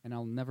 and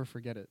I'll never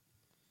forget it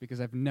because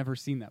I've never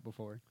seen that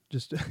before.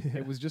 Just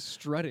It was just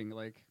strutting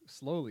like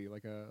slowly,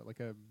 like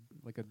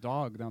a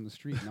dog down the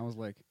street, and I was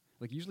like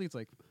usually it's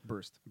like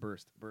burst,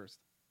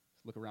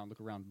 look around,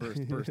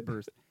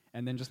 burst,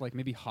 and then just like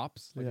maybe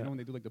hops, like Yeah. when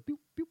they do like the pew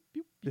pew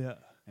pew, yeah.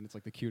 and it's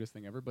like the cutest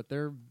thing ever. But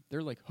they're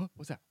like, huh,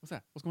 what's that?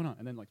 What's going on?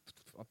 And then like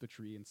up the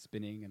tree and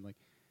spinning, and like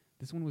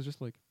this one was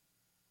just like,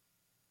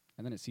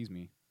 and then it sees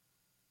me,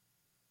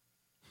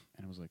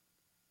 and it was like,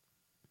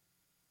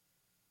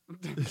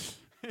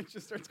 it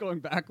just starts going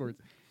backwards.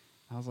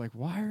 I was like,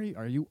 why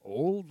are you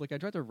old? Like I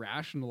tried to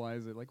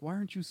rationalize it. Like, why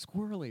aren't you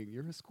squirreling?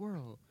 You're a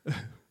squirrel.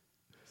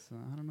 So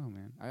I don't know,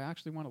 man. I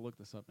actually want to look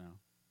this up now.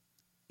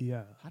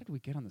 Yeah. How did we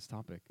get on this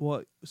topic?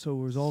 Well, so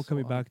it was all So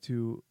coming odd. back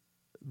to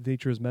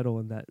Nature's Metal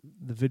and that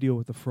the video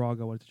with the frog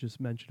I wanted to just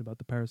mention about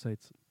the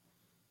parasites.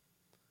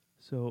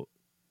 So,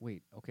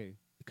 Wait, okay.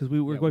 because we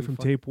were Yeah, going we from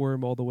fuck-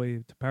 tapeworm all the way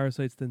to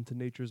parasites, then to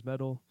Nature's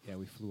Metal. Yeah,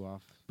 we flew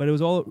off. But it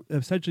was all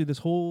essentially this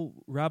whole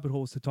rabbit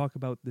hole was to talk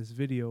about this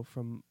video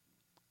from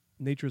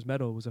Nature's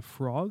Meadow. It was a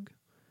frog,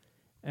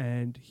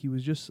 and he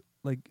was just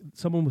like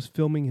someone was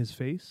filming his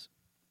face,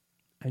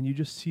 and you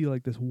just see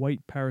like this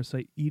white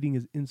parasite eating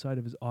his inside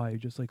of his eye,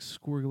 just like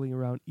squirreling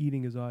around,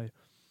 eating his eye.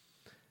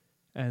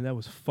 And that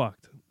was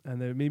fucked. And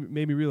it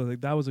made me realize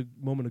like that was a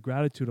moment of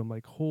gratitude. I'm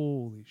like,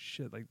 holy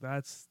shit, like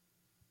that's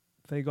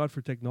thank God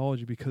for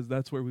technology because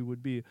that's where we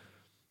would be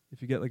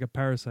if you get like a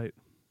parasite.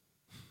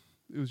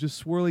 It was just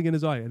swirling in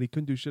his eye, and he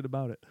couldn't do shit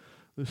about it.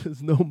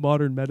 There's no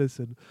modern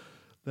medicine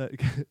that.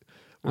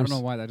 I don't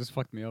know why that just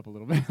fucked me up a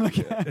little bit. Like,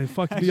 It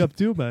fucked me up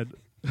too, man.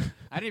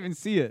 I didn't even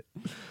see it.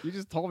 You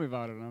just told me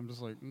about it, and I'm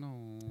just like,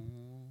 no.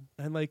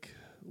 And like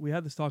we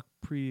had this talk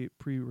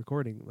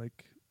pre-recording.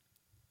 Like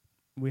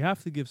we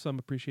have to give some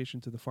appreciation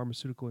to the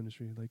pharmaceutical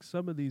industry. Like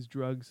some of these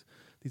drugs,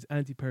 these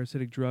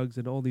anti-parasitic drugs,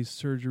 and all these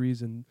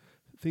surgeries and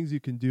things you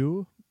can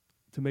do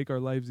to make our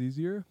lives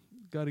easier.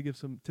 Got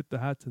to tip the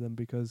hat to them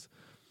because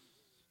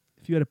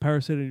if you had a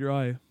parasite in your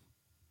eye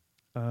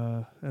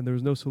and there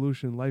was no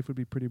solution, life would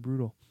be pretty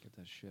brutal. Get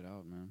that shit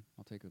out, man.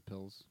 I'll take the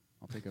pills.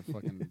 I'll take a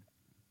fucking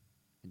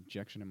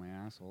injection in my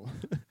asshole.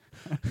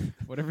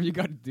 Whatever you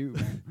got to do,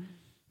 man.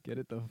 Get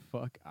it the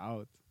fuck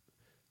out.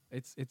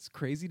 It's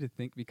crazy to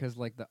think because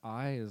like the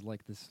eye is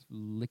like this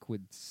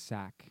liquid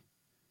sack,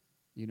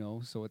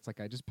 So it's like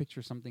I just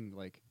picture something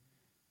like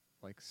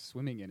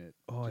swimming in it.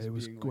 Oh, just it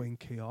was being, like, going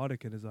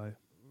chaotic in his eye.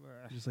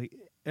 Just like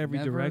every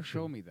Never direction.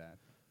 show me that.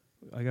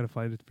 I got to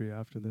find it for you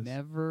after this.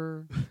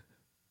 Never,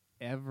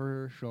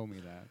 ever show me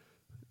that.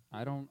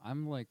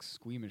 I'm like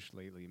squeamish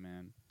lately,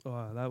 man.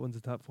 Oh, that one's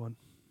a tough one.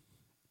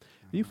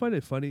 You find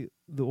it funny,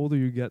 the older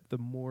you get, the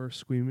more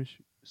squeamish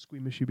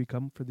you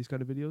become for these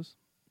kind of videos?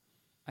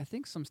 I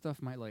think some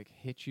stuff might like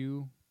hit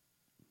you,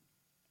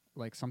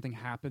 like something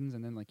happens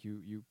and then like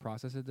you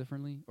process it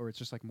differently, or it's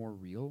just like more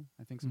real.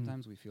 I think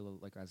sometimes we feel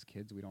like as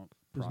kids we don't.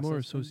 There's process more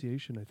things.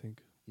 association, I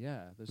think.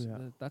 Yeah, Yeah.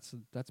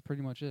 That's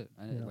pretty much it.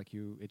 And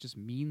Yeah. it just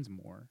means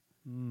more.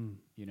 Mm.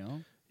 Yeah, Yeah,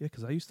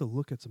 because I used to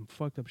look at some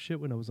fucked up shit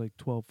when I was like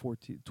 12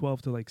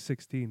 to like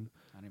 16.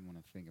 I didn't want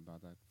to think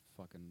about that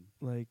fucking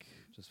Like,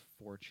 just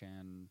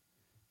 4chan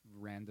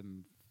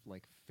random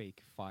like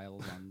fake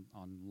files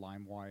on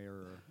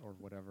LimeWire or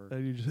whatever.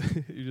 and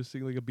you're just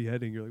seeing like a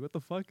beheading. You're like, what the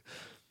fuck?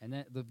 And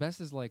then the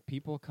best is like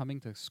people coming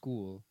to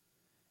school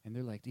and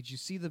they're like, "Did you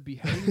see the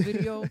beheading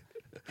video?"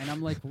 And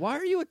I'm like, "Why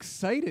are you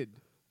excited?"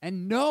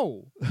 And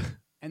no.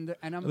 And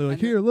I'm They're like, and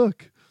here,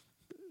 look.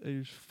 And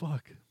you're just,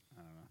 fuck.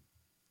 I don't know.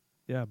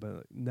 Yeah,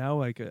 but now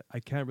like I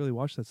can't really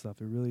watch that stuff.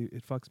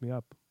 It fucks me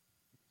up.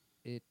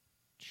 It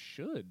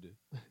should.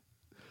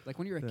 Like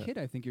when you're a Yeah. kid,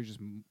 I think you're just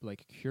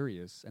like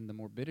curious, and the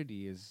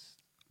morbidity is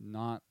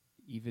not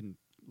even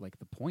like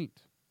the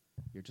point.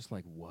 You're just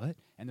like, what?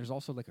 And there's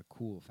also like a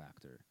cool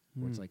factor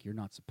where it's Mm. like you're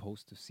not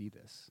supposed to see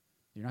this.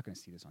 You're not going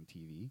to see this on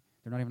TV.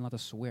 They're not even allowed to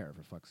swear,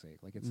 for fuck's sake.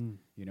 Like it's Mm.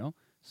 you know.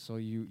 So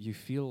you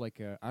feel like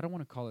I don't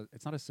want to call it.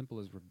 It's not as simple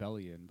as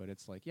rebellion, but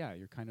it's like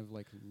you're kind of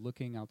like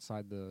looking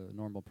outside the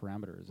normal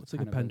parameters. It's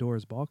like a kind of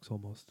Pandora's box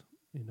almost.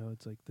 You know,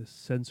 it's like this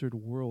censored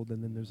world,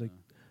 and then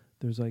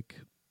there's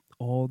like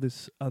all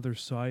this other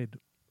side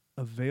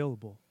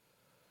available,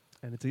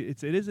 and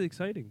it is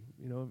exciting.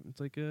 You know,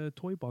 it's like a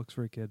toy box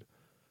for a kid.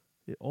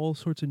 All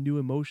sorts of new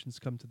emotions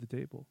come to the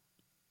table.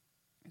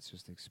 it's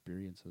just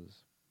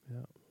experiences.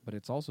 Yeah. But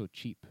it's also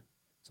cheap.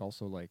 It's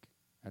also like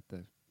at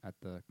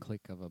the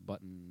click of a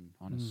button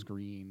on a Mm.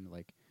 screen.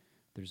 Like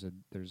there's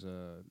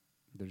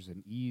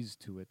an ease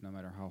to it, no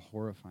matter how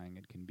horrifying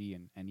it can be,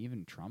 and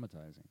even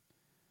traumatizing.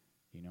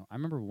 You know, I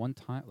remember one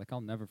time, like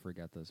I'll never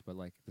forget this, but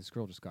like this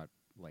girl just got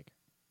like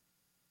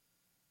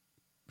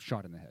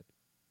shot in the head.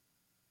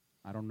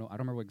 I don't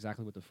remember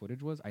exactly what the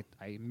footage was. I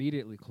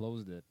immediately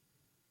closed it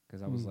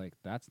because I was Mm. like,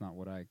 that's not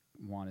what I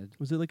wanted.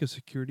 Was it like a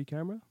security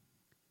camera?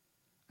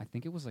 I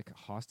think it was like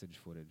hostage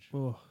footage.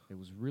 Oh, It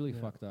was really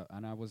Yeah. fucked up,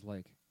 and I was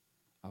like,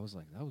 that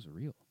was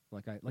real.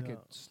 Like Yeah.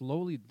 it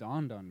slowly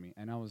dawned on me,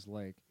 and I was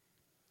like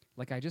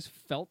I just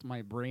felt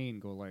my brain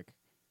go like,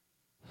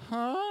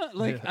 huh?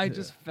 Like Yeah, I yeah.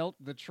 just felt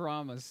the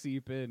trauma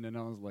seep in, and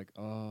I was like,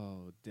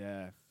 oh,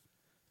 death.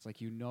 It's like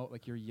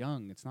like you're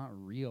young. It's not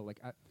real. Like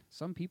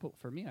some people,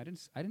 for me, I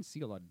didn't see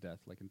a lot of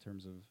death, like in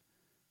terms of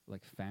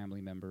like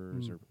family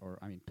members Mm. or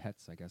I mean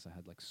pets. I guess I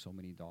had like so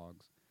many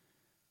dogs,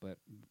 but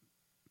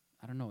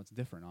I don't know. It's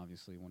different,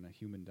 obviously, when a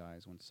human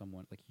dies, when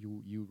someone like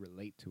you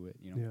relate to it.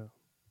 You know, yeah.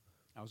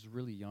 I was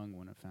really young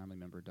when a family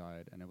member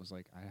died, and it was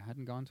like I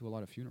hadn't gone to a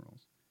lot of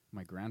funerals.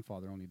 My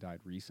grandfather only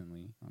died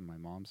recently on my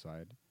mom's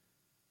side.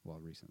 Well,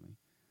 recently.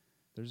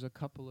 There's a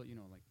couple of,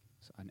 like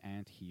an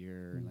aunt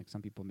here, and Mm. like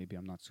some people maybe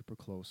I'm not super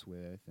close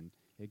with, and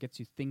it gets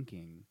you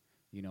thinking,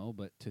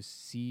 but to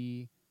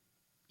see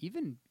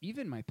even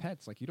my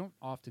pets, like you don't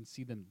often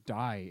see them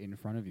die in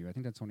front of you. I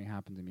think that's only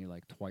happened to me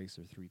like twice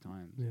or 3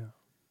 times. Yeah.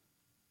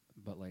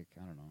 But like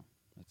I don't know,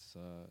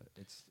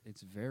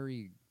 it's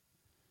very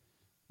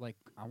like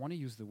I want to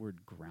use the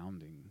word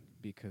grounding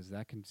because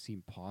that can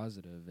seem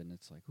positive, and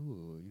it's like,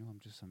 ooh,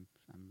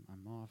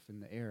 I'm off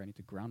in the air. I need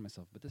to ground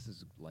myself, but this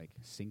is like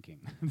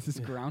sinking. This is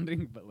Yeah.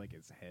 grounding, but like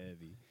it's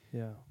heavy.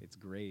 Yeah. It's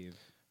grave,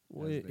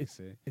 Well, as they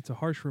say. it's a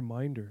harsh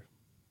reminder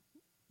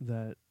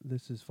that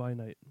this is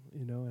finite,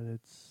 and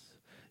it's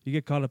you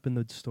get caught up in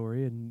the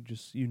story and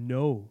just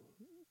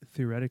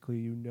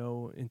theoretically,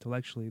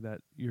 intellectually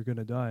that you're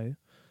gonna die,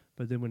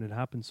 but then when it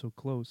happens so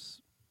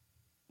close,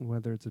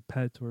 whether it's a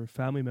pet or a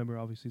family member,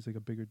 obviously it's like a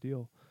bigger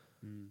deal.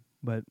 Mm.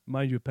 But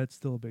mind you, a pet's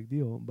still a big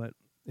deal, but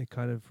it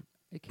kind of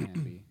It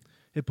can be.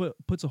 it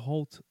puts a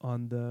halt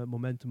on the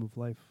momentum of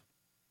life,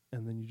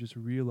 and then you just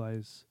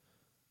realize,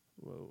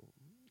 whoa,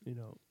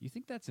 You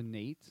think that's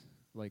innate?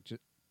 Like,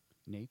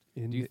 Nate?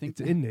 do you think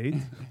it's innate?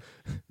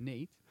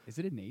 Nate? Is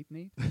it innate,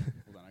 Nate?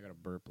 Hold on, I got to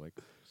burp like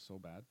so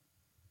bad.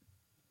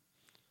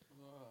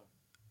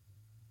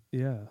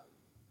 Yeah.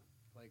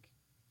 Like,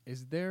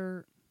 is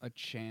there a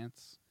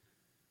chance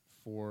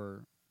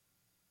for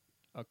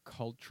a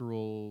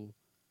cultural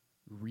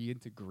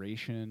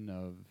reintegration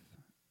of,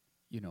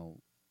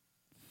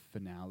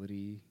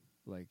 finality?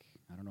 Like,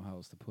 I don't know how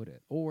else to put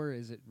it. Or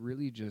is it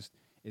really just,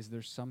 is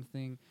there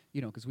something,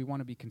 because we want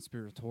to be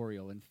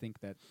conspiratorial and think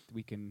that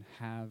we can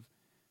have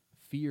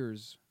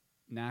fears,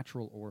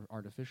 natural or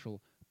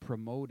artificial,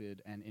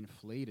 promoted and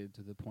inflated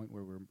to the point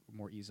where we're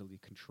more easily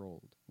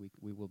controlled.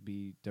 We will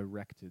be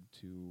directed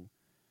to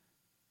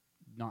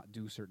not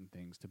do certain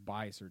things, to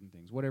buy certain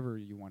things, whatever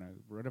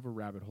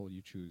rabbit hole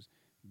you choose.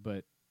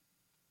 But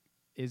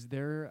is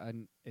there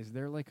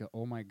like a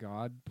oh my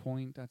god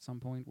point at some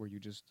point where you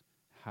just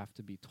have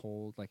to be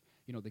told, like,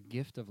 the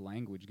gift of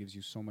language gives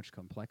you so much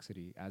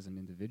complexity as an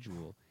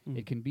individual. Mm.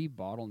 It can be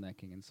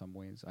bottlenecking in some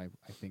ways, I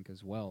think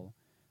as well,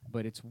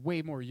 but it's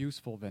way more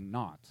useful than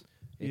not.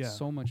 It's Yeah.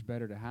 so much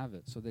better to have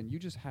it. So then you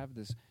just have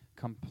this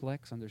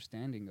complex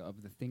understanding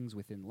of the things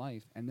within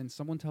life, and then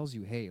someone tells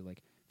you, hey,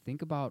 like,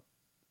 think about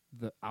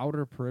the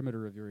outer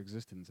perimeter of your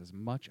existence as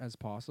much as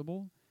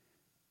possible,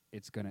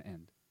 it's going to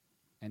end.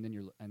 And then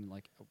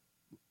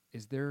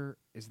is there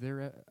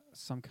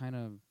some kind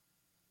of,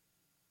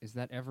 is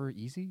that ever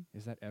easy?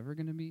 Is that ever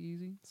going to be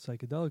easy?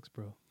 Psychedelics,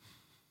 bro.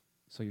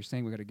 So you're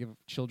saying we got to give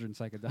children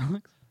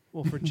psychedelics?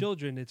 Well, for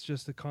children, it's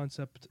just a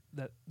concept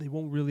that they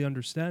won't really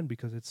understand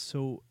because it's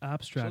so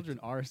abstract. Children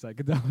are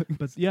psychedelics.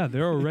 But yeah,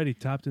 they're already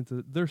tapped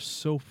into. They're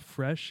so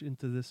fresh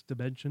into this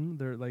dimension.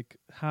 They're like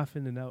half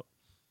in and out.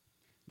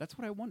 That's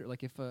what I wonder.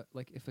 Like if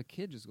a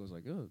kid just goes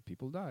like, oh,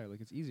 people die,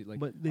 like it's easy. Like,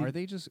 But are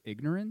they just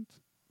ignorant?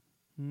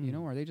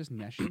 Mm. Are they just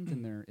nescient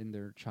in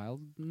their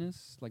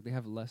childness? Like they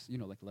have less,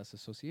 less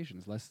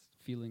associations, less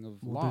feeling of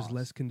Well, loss. there's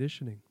less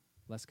conditioning.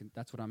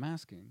 That's what I'm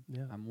asking.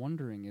 Yeah. I'm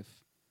wondering if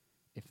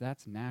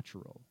that's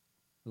natural.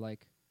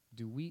 Like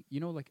do we, you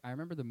know, like I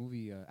remember the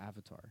movie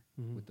Avatar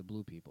Mhm. with the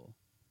blue people,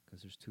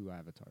 because there's two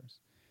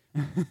avatars.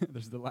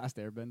 There's the Last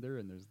Airbender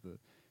and there's the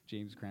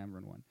James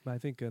Cameron one. But I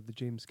think the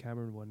James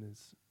Cameron one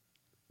is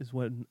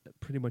what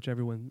pretty much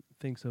everyone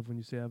thinks of when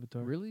you say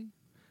Avatar. Really?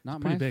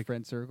 Not pretty my big.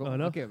 friend circle. Oh,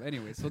 no? Okay,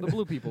 anyway, so the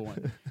blue people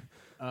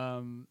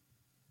one.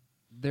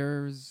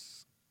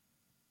 There's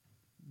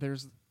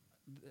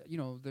you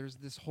know, there's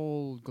this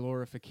whole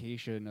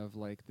glorification of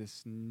like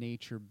this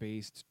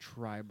nature-based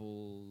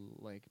tribal,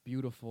 like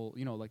beautiful,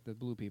 you know, like the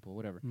blue people,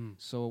 whatever. Mm.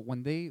 So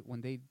when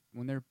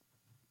they're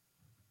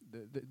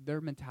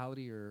their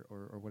mentality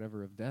or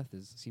whatever of death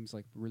seems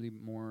like really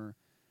more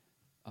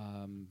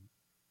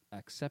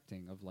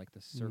accepting of like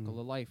the circle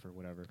of life or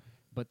whatever.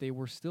 But they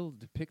were still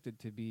depicted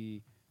to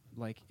be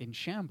like in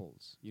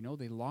shambles. You know,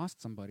 they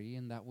lost somebody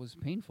and that was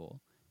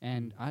painful.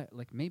 And I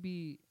like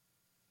maybe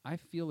I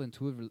feel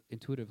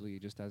intuitively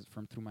just as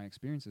through my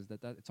experiences that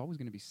it's always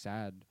going to be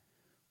sad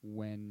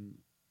when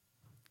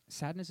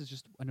sadness is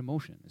just an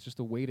emotion. It's just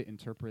a way to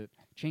interpret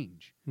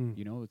change. Mm.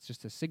 You know, it's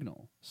just a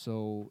signal.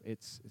 So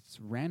it's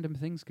random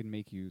things can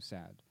make you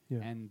sad. Yeah.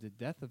 And the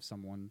death of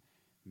someone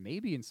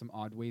maybe in some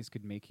odd ways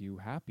could make you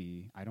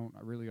happy. I don't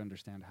really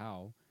understand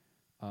how,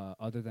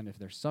 other than if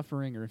they're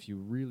suffering or if you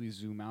really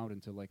zoom out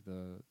into like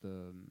the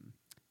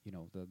you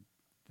know,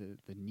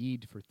 the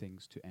need for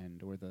things to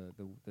end or the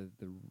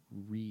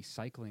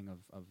recycling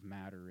of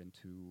matter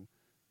into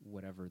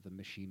whatever the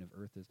machine of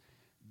Earth is.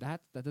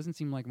 That doesn't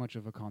seem like much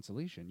of a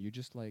consolation. You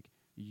just like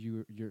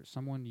you're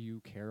someone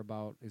you care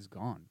about is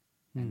gone,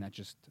 and that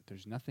just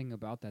there's nothing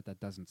about that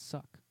doesn't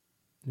suck.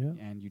 Yeah.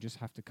 And you just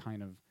have to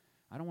kind of,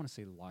 I don't want to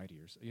say lie to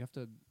yourself. You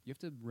have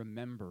to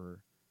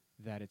remember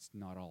that it's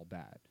not all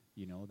bad.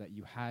 You know, that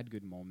you had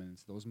good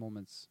moments. Those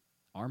moments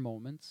are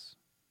moments.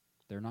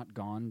 They're not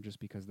gone just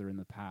because they're in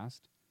the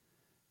past.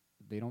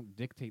 They don't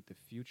dictate the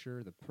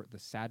future. The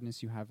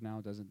sadness you have now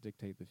doesn't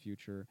dictate the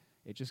future.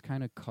 It just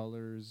kind of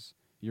colors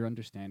your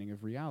understanding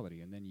of reality,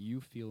 and then you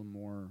feel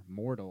more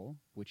mortal,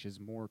 which is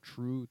more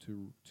true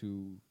to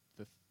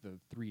the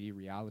 3D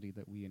reality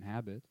that we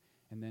inhabit.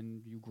 And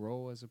then you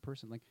grow as a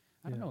person. Like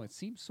I don't know. It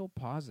seems so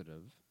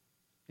positive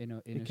in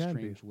a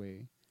strange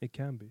way. It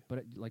can be.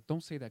 But like,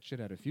 don't say that shit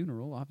at a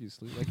funeral.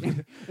 Obviously, like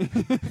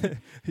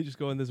You just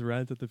go on this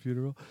rant at the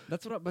funeral.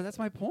 but that's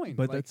my point.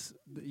 But like, that's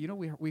you know,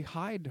 we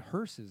hide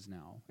hearses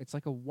now. It's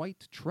like a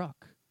white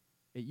truck.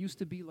 It used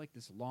to be like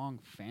this long,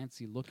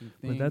 fancy looking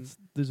thing. But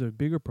these are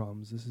bigger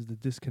problems. This is the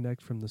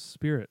disconnect from the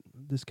spirit,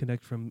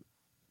 disconnect from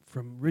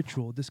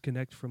ritual,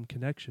 disconnect from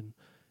connection.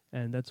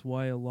 And that's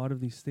why a lot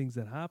of these things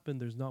that happen,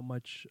 there's not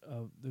much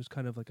there's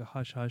kind of like a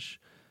hush hush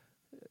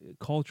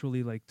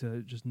culturally, like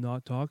to just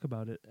not talk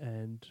about it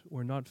and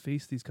or not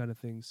face these kind of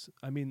things.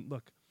 I mean,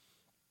 look,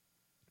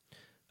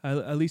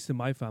 at least in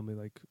my family,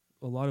 like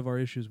a lot of our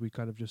issues we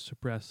kind of just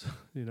suppress.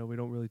 You know, we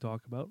don't really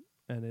talk about.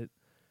 And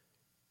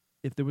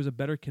if there was a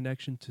better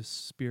connection to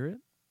spirit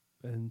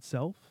and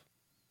self,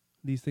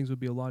 these things would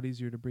be a lot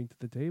easier to bring to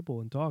the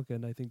table and talk.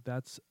 And I think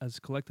that's as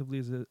collectively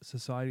as a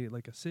society,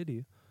 like a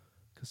city,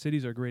 because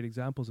cities are great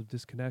examples of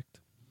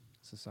disconnect.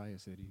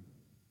 Society.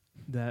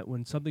 That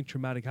when something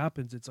traumatic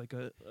happens, it's like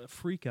a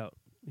freak out.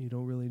 You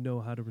don't really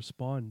know how to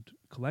respond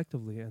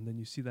collectively. And then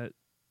you see that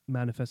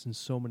manifest in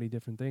so many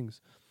different things.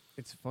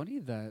 It's funny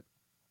that,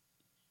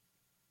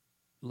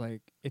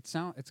 like, it's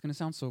going to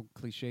sound so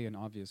cliche and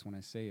obvious when I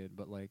say it,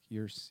 but like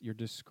you're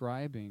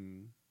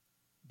describing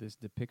this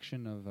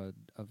depiction of a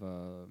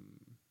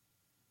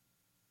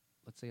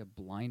let's say a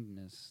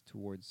blindness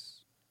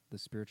towards the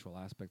spiritual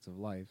aspects of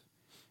life,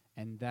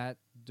 and that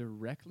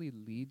directly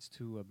leads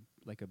to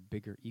a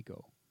bigger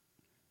ego,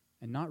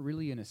 and not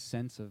really in a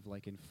sense of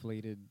like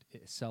inflated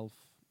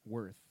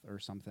self-worth or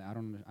something. I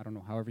don't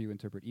know however you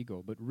interpret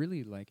ego, but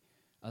really like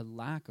a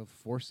lack of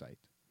foresight.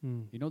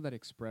 You know that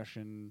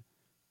expression,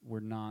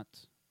 we're not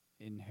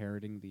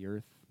inheriting the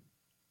earth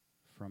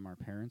from our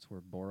parents,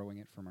 we're borrowing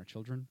it from our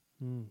children.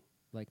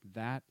 Like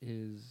that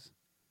is,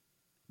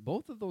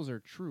 both of those are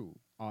true,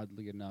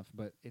 oddly enough,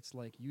 but it's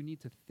like you need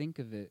to think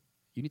of it,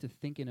 you need to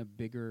think in a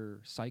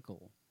bigger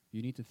cycle.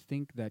 You need to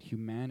think that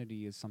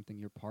humanity is something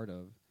you're part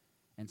of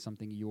and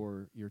something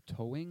you're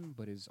towing,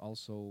 but is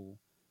also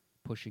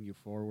pushing you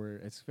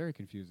forward. It's very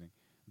confusing,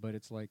 but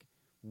it's like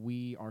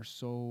we are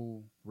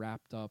so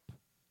wrapped up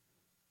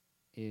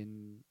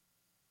in,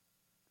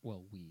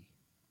 well,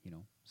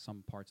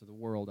 some parts of the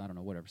world, I don't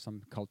know, whatever,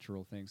 some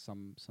cultural things,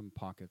 some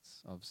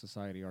pockets of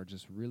society are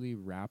just really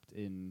wrapped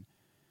in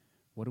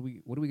what are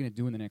we going to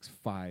do in the next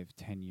 5,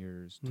 10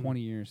 years, 20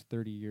 years,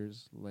 30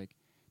 years? Like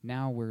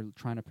now we're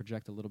trying to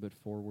project a little bit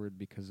forward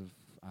because of,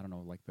 I don't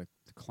know, like the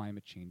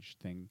climate change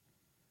thing,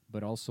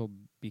 but also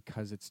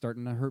because it's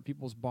starting to hurt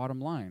people's bottom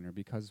line, or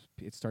because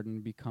it's starting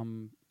to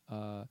become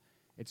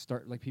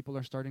people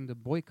are starting to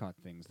boycott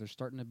things. There's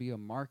starting to be a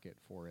market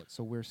for it.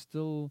 So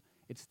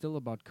it's still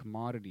about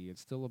commodity.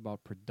 It's still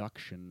about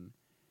production.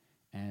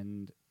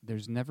 And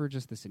there's never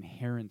just this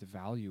inherent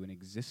value in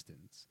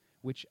existence,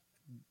 which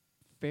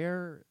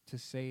fair to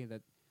say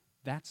that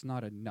that's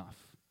not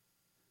enough.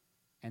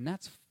 And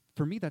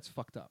for me, that's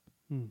fucked up.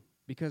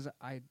 because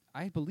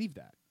I believe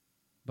that,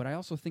 but I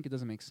also think it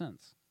doesn't make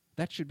sense.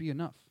 That should be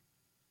enough.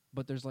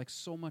 But there's like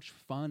so much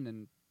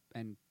fun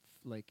and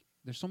like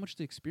there's so much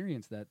to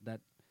experience that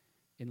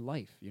in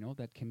life, you know,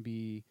 that can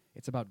be,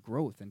 it's about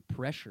growth and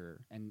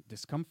pressure and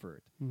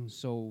discomfort.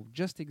 So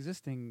just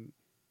existing,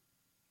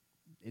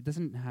 it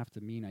doesn't have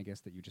to mean, I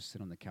guess, that you just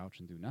sit on the couch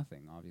and do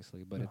nothing,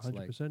 obviously, but it's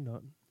 100% like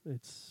not.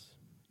 It's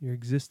you're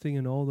existing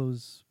in all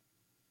those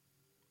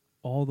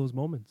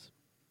moments,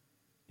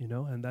 you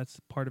know, and that's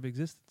part of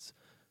existence.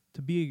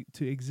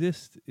 To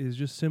exist is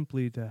just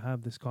simply to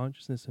have this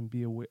consciousness and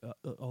be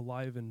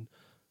alive and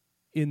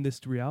in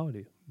this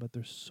reality. But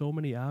there's so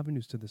many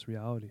avenues to this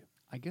reality.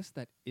 I guess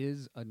that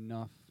is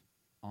enough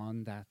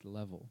on that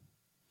level.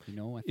 You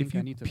know, I If think you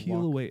I need to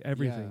peel away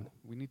everything,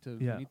 Yeah, we need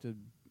Yeah. to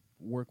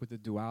work with the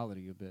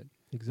duality a bit.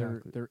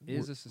 exactly. There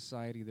is a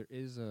society, there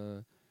is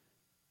a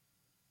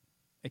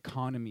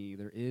economy,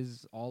 there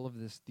is all of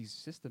these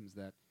systems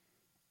that,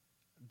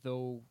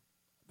 though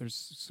there's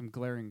some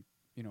glaring,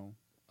 you know,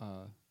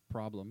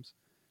 problems,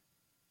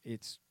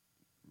 it's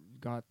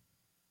got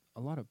a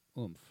lot of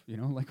oomph, you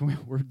know, like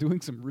we're doing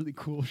some really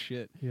cool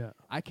shit. Yeah.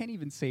 I can't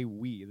even say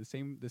we the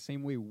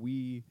same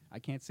way I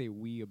can't say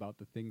we about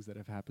the things that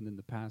have happened in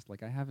the past.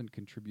 Like I haven't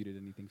contributed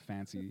anything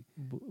fancy,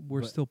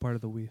 We're But- still part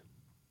of the we.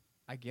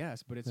 I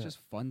guess, but it's Yeah. just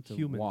fun to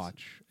Humans.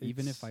 watch,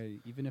 even if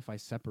It's- I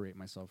separate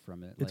myself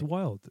from it. It's like,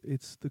 wild.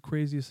 It's the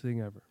craziest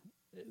thing ever.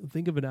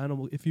 Think of an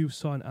animal. If you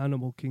saw an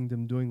animal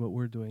kingdom doing what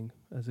we're doing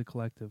as a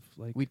collective,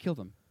 like we'd kill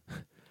them.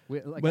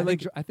 Like,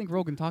 But I think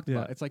Rogan talked Yeah.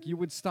 about it. It's like you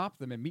would stop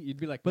them and you'd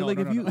be like, But no, like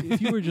no, if no, you no.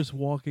 if you were just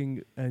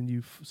walking and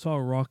you saw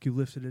a rock, you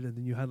lifted it, and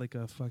then you had like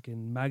a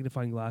fucking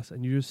magnifying glass,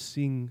 and you're just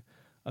seeing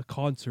a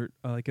concert,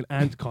 like an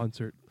ant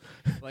concert,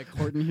 like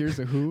Horton hears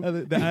a who,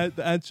 and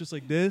the ant's just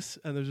like this,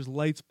 and there's just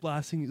lights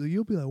blasting.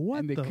 You'll be like, what?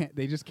 and the?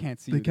 they just can't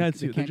see. They you. can't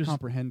see They it. They're can't just-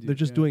 comprehend you. They're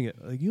just yeah. doing it.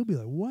 Like you'll be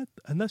like, what?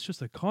 And that's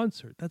just a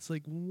concert. That's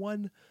like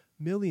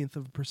 1/1,000,000th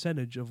of a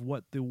percentage of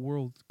what the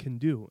world can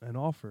do and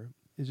offer.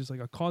 It's just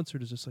like a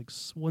concert is just like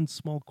one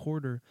small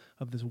quarter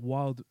of this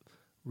wild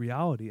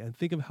reality. And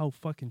think of how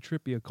fucking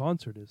trippy a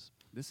concert is.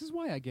 This is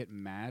why I get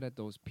mad at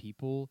those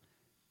people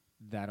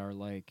that are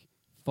like,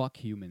 fuck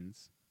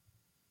humans.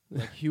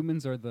 Like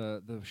humans are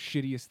the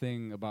shittiest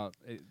thing about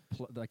it,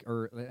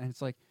 and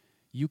it's like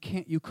you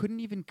couldn't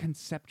even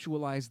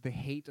conceptualize the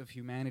hate of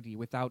humanity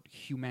without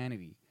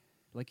humanity.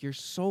 Like your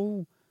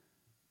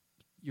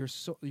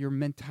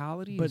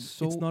mentality But is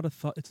so it's not a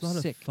thought. It's not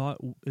sick. a thought.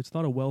 It's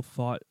not a well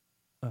thought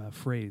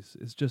phrase.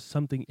 It's just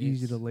something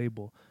easy to Yes.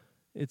 label.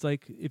 It's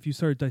like if you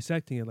start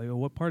dissecting it, like, oh,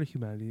 what part of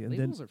humanity? And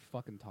labels then are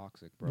fucking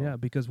toxic, bro. yeah,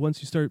 because once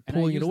you start and I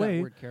pulling it use that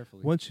away, word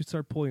carefully. once you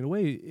start pulling it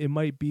away, it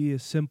might be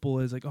as simple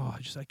as like, oh,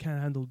 I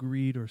can't handle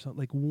greed or something.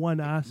 Like one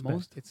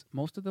aspect.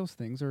 Most of those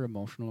things are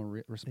emotional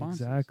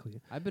responses.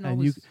 Exactly. I've been And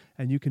always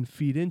you can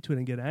feed into it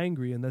and get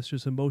angry, and that's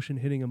just emotion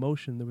hitting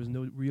emotion. There was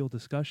no real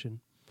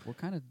discussion. we're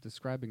kind of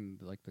describing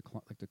like the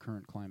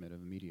current climate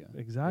of media. It's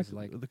Exactly.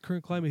 like The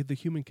current climate, the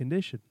human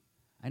condition.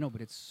 I know,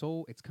 but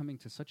it's coming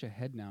to such a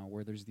head now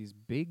where there's these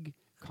big,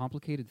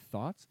 complicated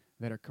thoughts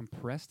that are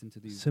compressed into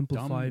these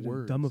Simplified dumb and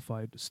words.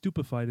 dumbified.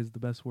 Stupefied is the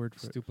best word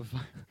for it.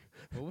 Stupefied.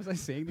 What was I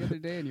saying the other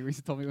day? And you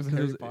recently told me it was It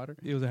Harry was- Potter.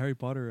 It was a Harry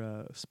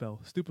Potter spell.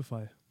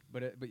 Stupefy.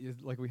 But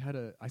like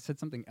I said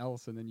something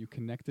else, and then you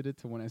connected it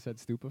to when I said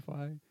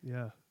stupefy.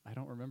 Yeah. I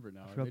don't remember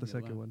now. I It forgot made the me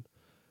second laugh. one.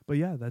 But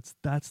yeah,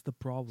 that's the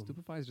problem.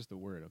 Stupefy is just a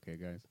word, okay,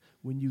 guys.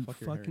 When you Fuck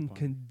your Harry fucking Potter.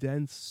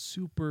 condense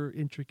super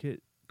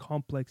intricate,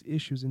 complex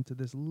issues into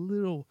this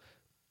little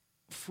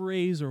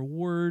phrase or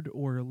word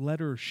or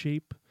letter or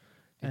shape,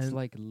 It's and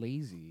like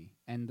lazy,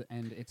 and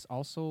it's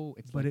also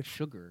But like it-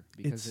 sugar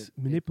because it's it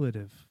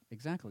manipulative.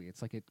 exactly.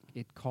 It's like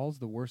it calls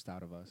the worst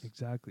out of us.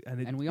 Exactly,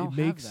 and And we all it have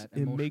makes that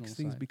it makes emotional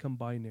things side. become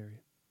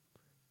binary,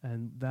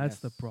 and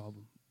that's the Yes.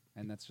 problem.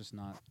 And that's just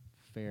not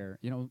fair.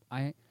 You know,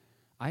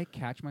 I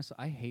catch myself.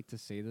 I hate to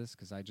say this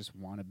because I just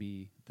want to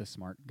be the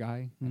smart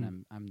guy, Mm.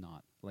 and I'm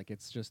not. Like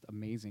it's just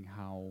amazing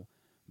how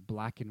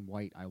black and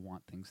white I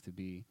want things to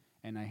be,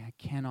 and I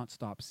cannot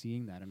stop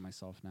seeing that in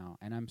myself now.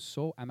 And I'm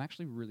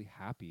actually really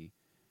happy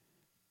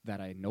that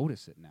I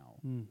notice it now,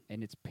 Mm.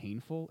 and it's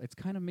painful. It's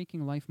kind of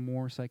making life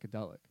more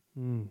psychedelic.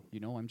 Mm. You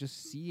know, I'm just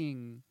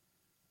seeing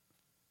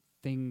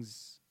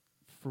things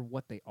for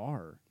what they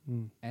are.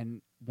 Mm.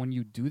 And when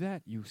you do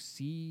that, you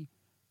see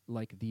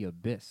like the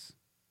abyss.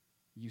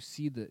 You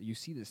see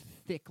this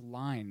thick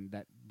line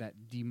that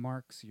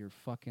demarks your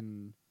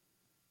fucking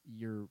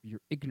your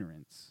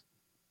ignorance.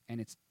 And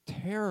it's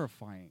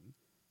terrifying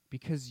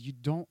because I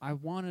don't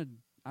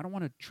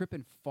want to trip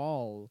and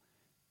fall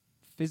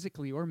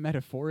physically or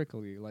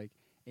metaphorically like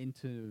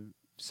into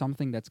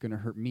something that's going to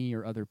hurt me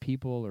or other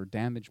people or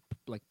damage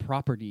like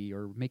property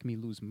or make me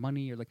lose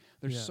money or like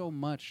there's Yeah. so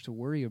much to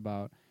worry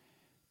about.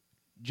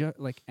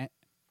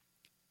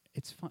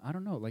 It's fun. I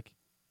don't know. Like,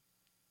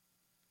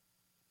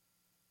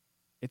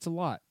 it's a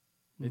lot.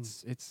 Mm.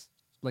 It's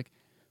like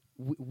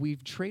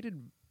we've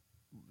traded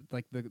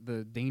like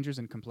the dangers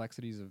and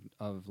complexities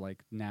of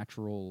like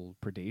natural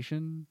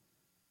predation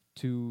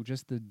to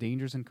just the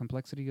dangers and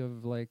complexity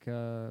of like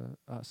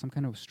some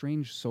kind of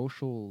strange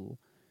social,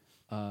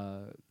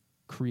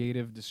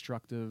 creative,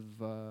 destructive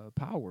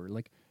power.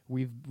 Like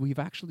we've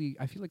actually,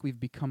 I feel like we've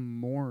become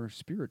more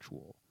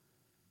spiritual,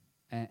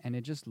 and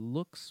it just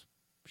looks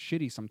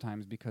shitty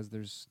sometimes because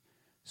there's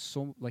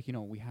so, like, you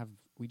know,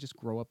 we just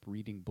grow up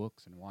reading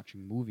books and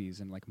watching movies,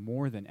 and like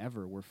more than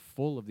ever we're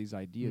full of these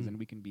ideas, and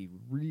we can be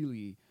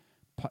really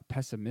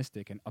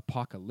pessimistic and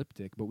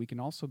apocalyptic, but we can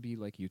also be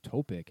like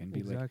utopic and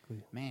be Exactly.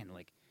 like, man,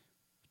 like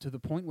to the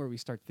point where we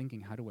start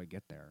thinking, how do I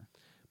get there?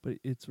 But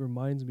it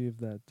reminds me of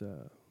that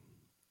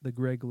the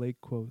Greg Lake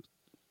quote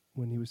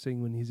when he was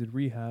saying when he's in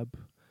rehab,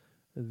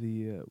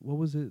 the what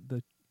was it,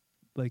 the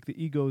like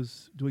the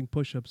ego's doing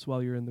push-ups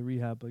while you're in the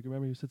rehab. Like,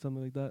 remember you said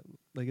something like that?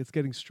 Like, it's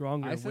getting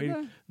stronger. I said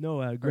that?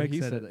 No, Greg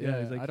he said it.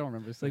 Yeah, he's I like, don't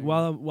remember it's like saying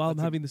while I'm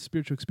That's having the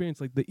spiritual experience,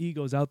 like the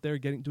ego's out there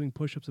doing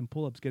push-ups and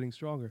pull-ups, getting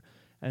stronger.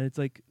 And it's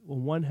like,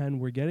 on one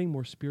hand, we're getting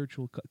more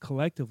spiritual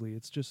collectively.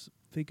 It's just,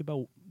 think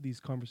about these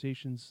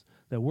conversations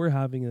that we're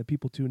having and that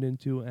people tune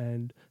into,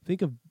 and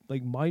think of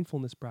like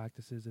mindfulness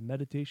practices and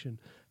meditation.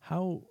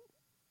 How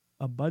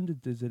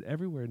abundant is it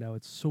everywhere now?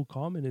 It's so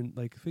common. And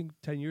like, I think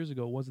 10 years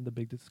ago, it wasn't the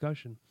big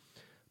discussion.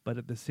 But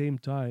at the same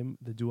time,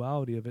 the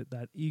duality of it,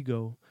 that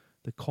ego,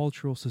 the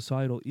cultural,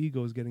 societal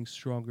ego is getting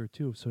stronger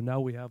too. So now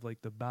we have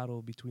like the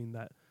battle between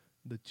that,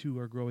 the two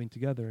are growing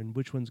together, and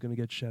which one's going to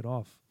get shed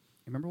off.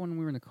 Remember when we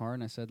were in the car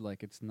and I said,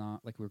 like, it's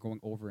not like we're going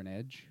over an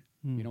edge?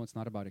 You know, it's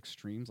not about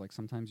extremes. Like,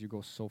 sometimes you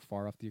go so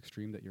far off the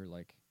extreme that you're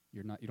like,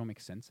 you don't make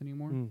sense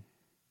anymore.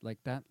 Like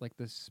that, like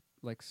this,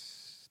 like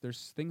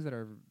there's things that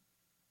are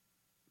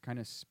kind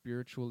of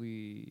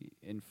spiritually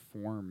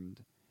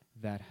informed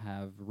that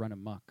have run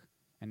amok.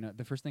 And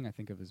the first thing I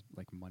think of is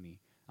like money.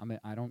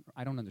 I don't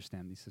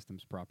understand these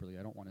systems properly.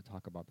 I don't want to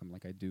talk about them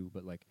like I do,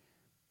 but like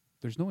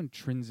there's no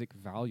intrinsic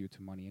value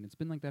to money, and it's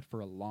been like that for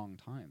a long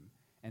time.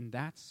 And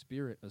that's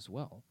spirit as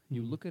well.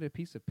 You look at a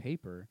piece of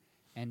paper,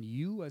 and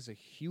you as a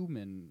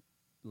human,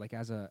 like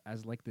as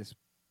like this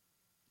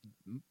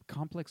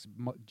complex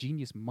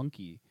genius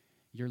monkey,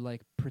 you're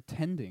like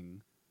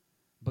pretending,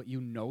 but you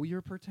know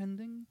you're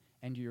pretending,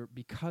 and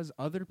because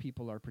other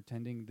people are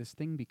pretending, this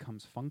thing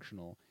becomes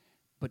functional,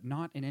 but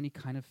not in any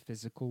kind of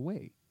physical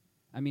way.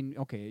 I mean,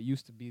 okay, it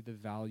used to be the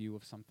value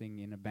of something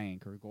in a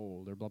bank or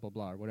gold or blah, blah,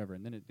 blah, or whatever,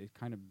 and then it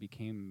kind of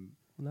became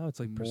Now it's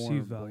like more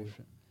perceived value.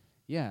 bullshit.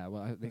 Yeah,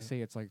 well, they say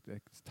it's like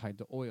it's tied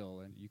to oil,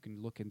 and you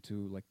can look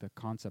into like the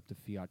concept of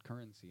fiat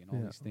currency and all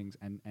these things,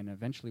 and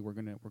eventually we're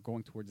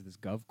going towards this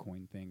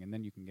GovCoin thing, and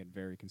then you can get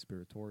very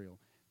conspiratorial.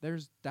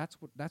 That's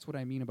what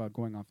I mean about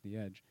going off the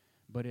edge,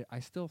 but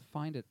I still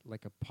find it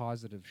like a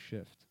positive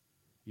shift.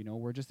 You know,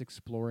 we're just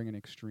exploring an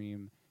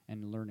extreme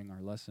and learning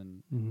our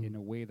lesson in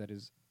a way that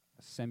is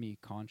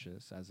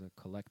semi-conscious as a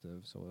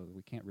collective, so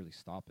we can't really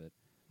stop it.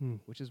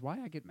 Which is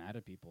why I get mad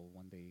at people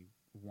when they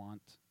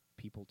want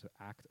people to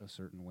act a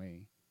certain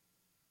way,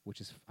 which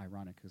is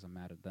ironic because I'm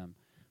mad at them.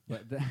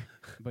 But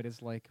but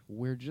it's like,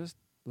 we're just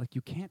like,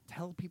 you can't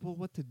tell people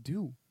what to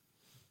do,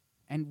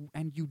 and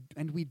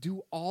we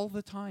do all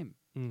the time.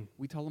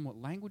 We tell them what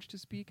language to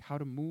speak, how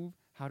to move,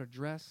 how to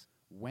dress,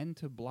 when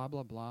to blah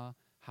blah blah,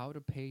 how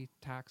to pay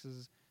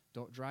taxes,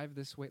 don't drive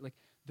this way. Like,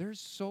 there's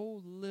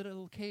so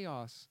little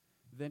chaos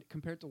that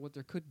compared to what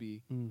there could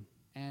be.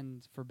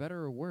 And for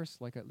better or worse,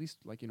 like, at least,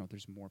 like, you know,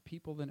 there's more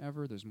people than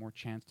ever. There's more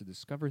chance to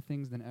discover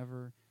things than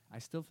ever. I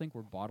still think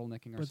we're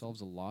bottlenecking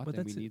ourselves a lot,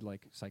 and we need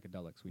like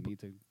psychedelics. We need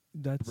to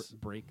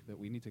break that.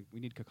 We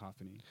need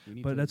cacophony.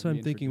 But that's what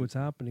I'm thinking. What's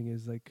happening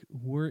is like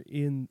we're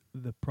in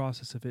the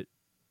process of it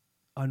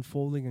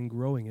unfolding and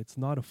growing. It's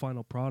not a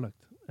final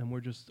product, and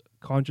we're just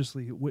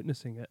consciously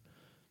witnessing it.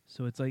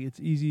 So it's like, it's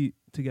easy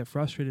to get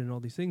frustrated in all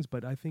these things,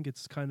 but I think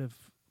it's kind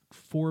of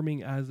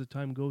forming as the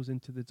time goes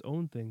into its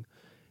own thing.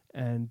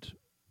 And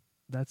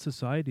that's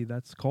society,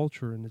 that's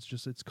culture, and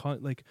it's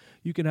like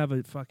you can have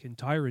a fucking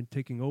tyrant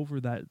taking over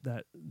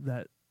that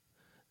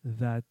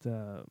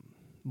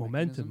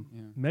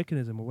momentum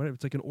mechanism or whatever.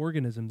 It's like an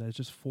organism that's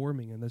just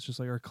forming, and that's just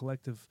like our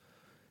collective.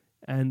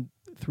 And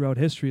throughout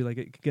history, like,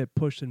 it could get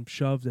pushed and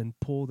shoved and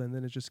pulled, and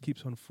then it just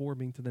keeps on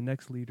forming to the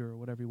next leader or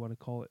whatever you want to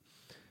call it,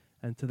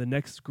 and to the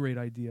next great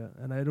idea.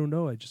 And I don't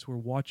know, we're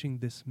watching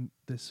this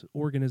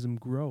organism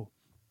grow.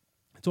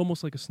 It's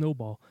almost like a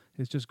snowball.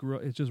 It's just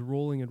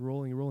rolling and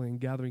rolling and rolling and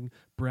gathering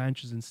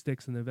branches and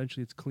sticks, and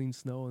eventually it's clean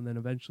snow, and then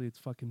eventually it's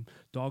fucking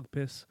dog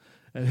piss,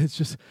 and it's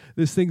just,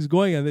 this thing's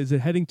going. And is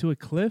it heading to a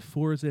cliff,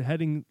 or is it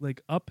heading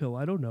like uphill?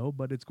 I don't know,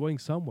 but it's going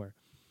somewhere.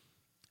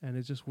 And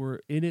it's just, we're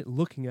in it,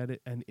 looking at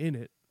it, and in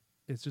it,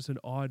 it's just an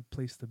odd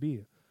place to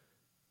be.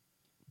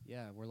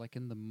 Yeah, we're like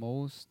in the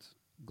most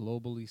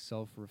globally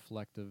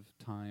self-reflective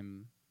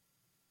time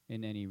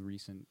in any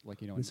recent,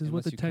 like, you know. This is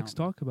what the texts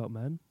talk about,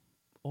 man.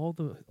 All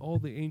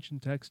the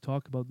ancient texts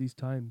talk about these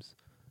times,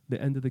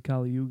 the end of the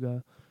Kali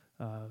Yuga.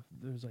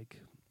 There's like,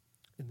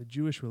 in the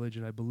Jewish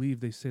religion, I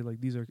believe they say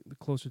like these are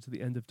closer to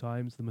the end of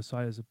times. The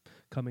Messiah is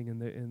coming in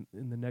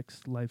the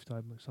next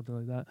lifetime or something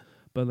like that.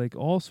 But like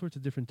all sorts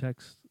of different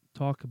texts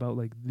talk about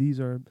like these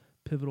are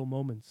pivotal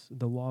moments.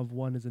 The law of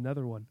one is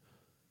another one.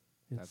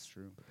 That's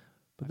true.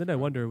 But then I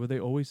forgot. wonder, were they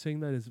always saying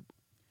that?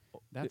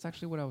 That's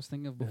actually what I was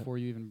thinking of Yeah. before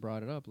you even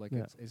brought it up. Like,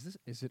 Yeah. is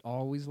it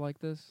always like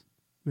this?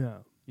 Yeah.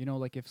 You know,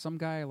 like if some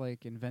guy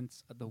like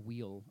invents the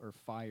wheel or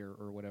fire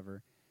or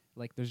whatever,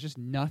 like there's just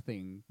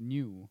nothing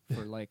new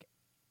for like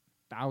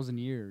 1,000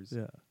 years.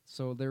 Yeah.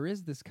 So there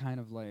is this kind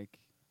of like,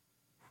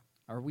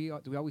 do we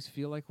always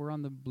feel like we're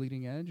on the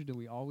bleeding edge? Do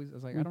we always?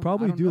 It's like We I don't,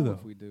 probably I don't do, know though.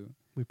 if we do.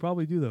 We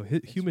probably do though.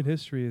 Human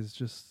history is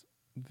just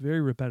very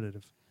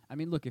repetitive. I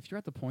mean, look, if you're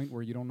at the point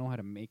where you don't know how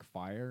to make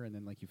fire and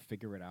then like you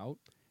figure it out,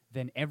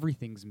 then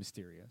everything's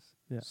mysterious.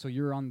 Yeah. So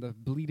you're on the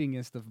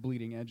bleedingest of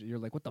bleeding edge. You're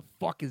like, what the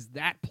fuck is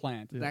that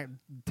plant? Yeah. That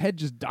Ted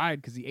just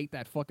died because he ate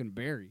that fucking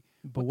berry.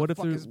 But what if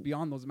the fuck there's is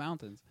beyond those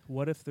mountains?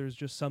 what if there's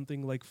just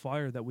something like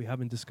fire that we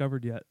haven't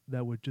discovered yet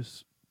that would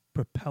just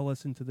propel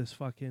us into this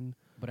fucking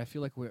But I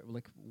feel like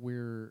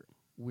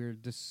we're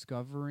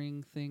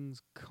discovering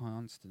things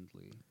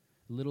constantly.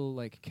 Little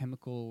like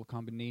chemical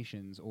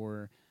combinations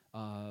or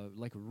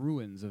like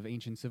ruins of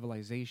ancient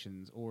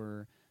civilizations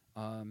or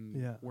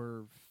Yeah.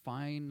 we're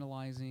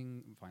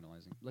finalizing,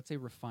 let's say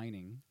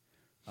refining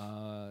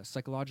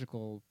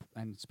psychological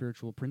and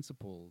spiritual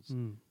principles.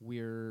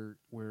 We're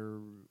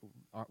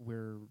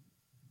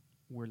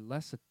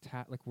less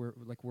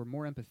we're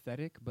more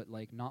empathetic, but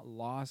like not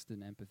lost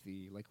in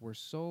empathy. Like we're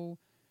so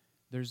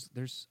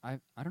I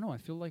don't know. I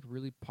feel like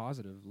really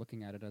positive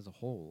looking at it as a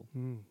whole.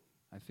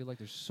 I feel like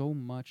there's so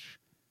much,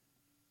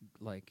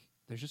 like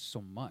there's just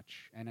so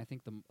much, and I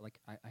think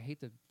I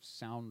hate to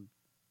sound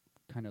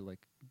kind of like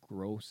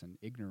gross and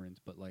ignorant,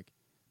 but like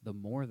the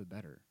more the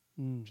better.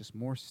 Just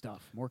more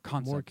stuff, more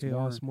concepts, more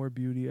chaos, more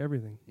beauty,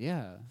 everything.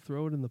 Yeah,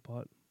 Throw it in the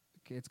pot.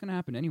 it's gonna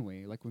happen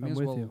anyway. Like we may I'm as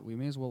with well, you. we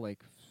may as well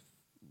like,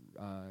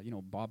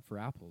 bob for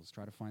apples.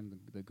 Try to find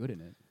the good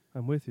in it.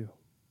 I'm with you.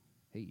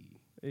 Hey,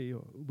 Hey,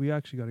 yo, we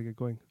actually got to get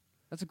going.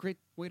 that's a great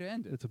way to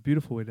end it. It's a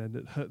beautiful way to end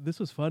it. This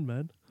was fun,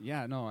 man.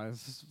 Yeah, no, I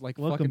was just like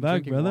Welcome fucking back,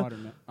 drinking brother. water.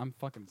 Man. I'm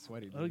fucking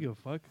sweaty. I don't dude. give a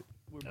fuck.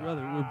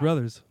 We're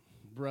brothers.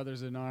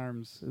 Brothers in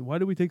arms. Why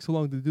did we take so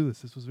long to do this?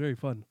 This was very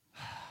fun.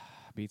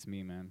 Beats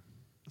me, man.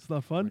 It's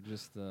not fun. We're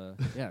just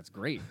yeah, it's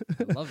great.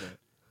 I love it.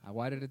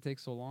 Why did it take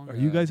so long? Are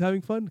you guys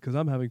having fun? Because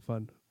I'm having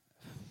fun.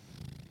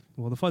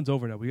 Well, the fun's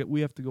over now.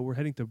 We have to go. We're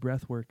heading to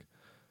breath work,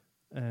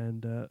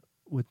 and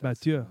with That's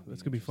Mathieu, gonna be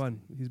that's gonna be fun.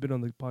 interesting. He's been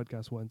on the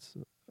podcast once.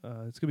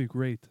 It's gonna be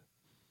great.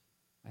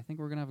 I think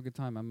we're gonna have a good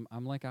time.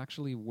 I'm like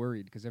actually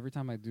worried because every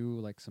time I do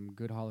like some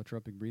good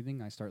holotropic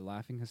breathing, I start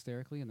laughing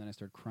hysterically and then I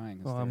start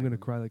crying. Oh, I'm gonna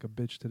cry like a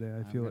bitch today.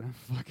 I feel it.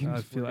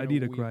 I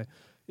need to cry.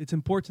 It's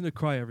important to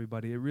cry,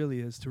 everybody. It really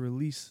is, to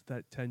release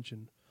that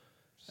tension.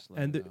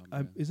 And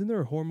isn't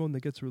there a hormone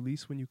that gets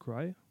released when you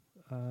cry?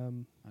 I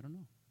don't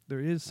know. There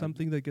is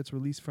something that gets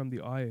released from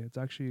the eye. It's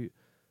actually,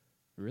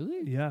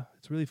 Really? yeah,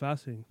 it's really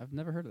fascinating. I've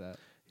never heard of that.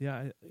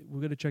 Yeah,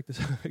 we're gonna check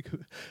this out.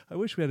 I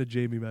wish we had a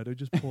Jamie, man. I'd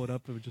just pull it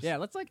up and just. Yeah,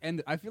 let's like end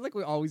it. I feel like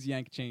we always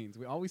yank chains.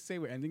 We always say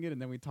we're ending it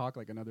and then we talk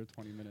like another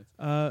 20 minutes.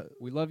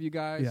 We love you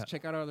guys. Yeah.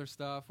 Check out our other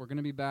stuff. We're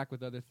gonna be back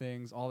with other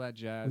things, all that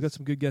jazz. We got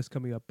some good guests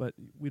coming up, but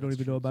we don't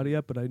That's even know true, about too. it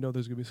yet. But I know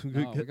there's gonna be some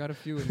good. No, we got a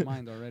few in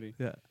mind already.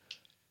 Yeah.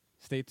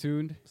 Stay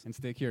tuned and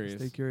stay curious.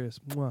 Stay curious.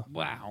 Mwah.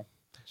 Wow.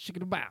 Shake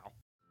it a bow.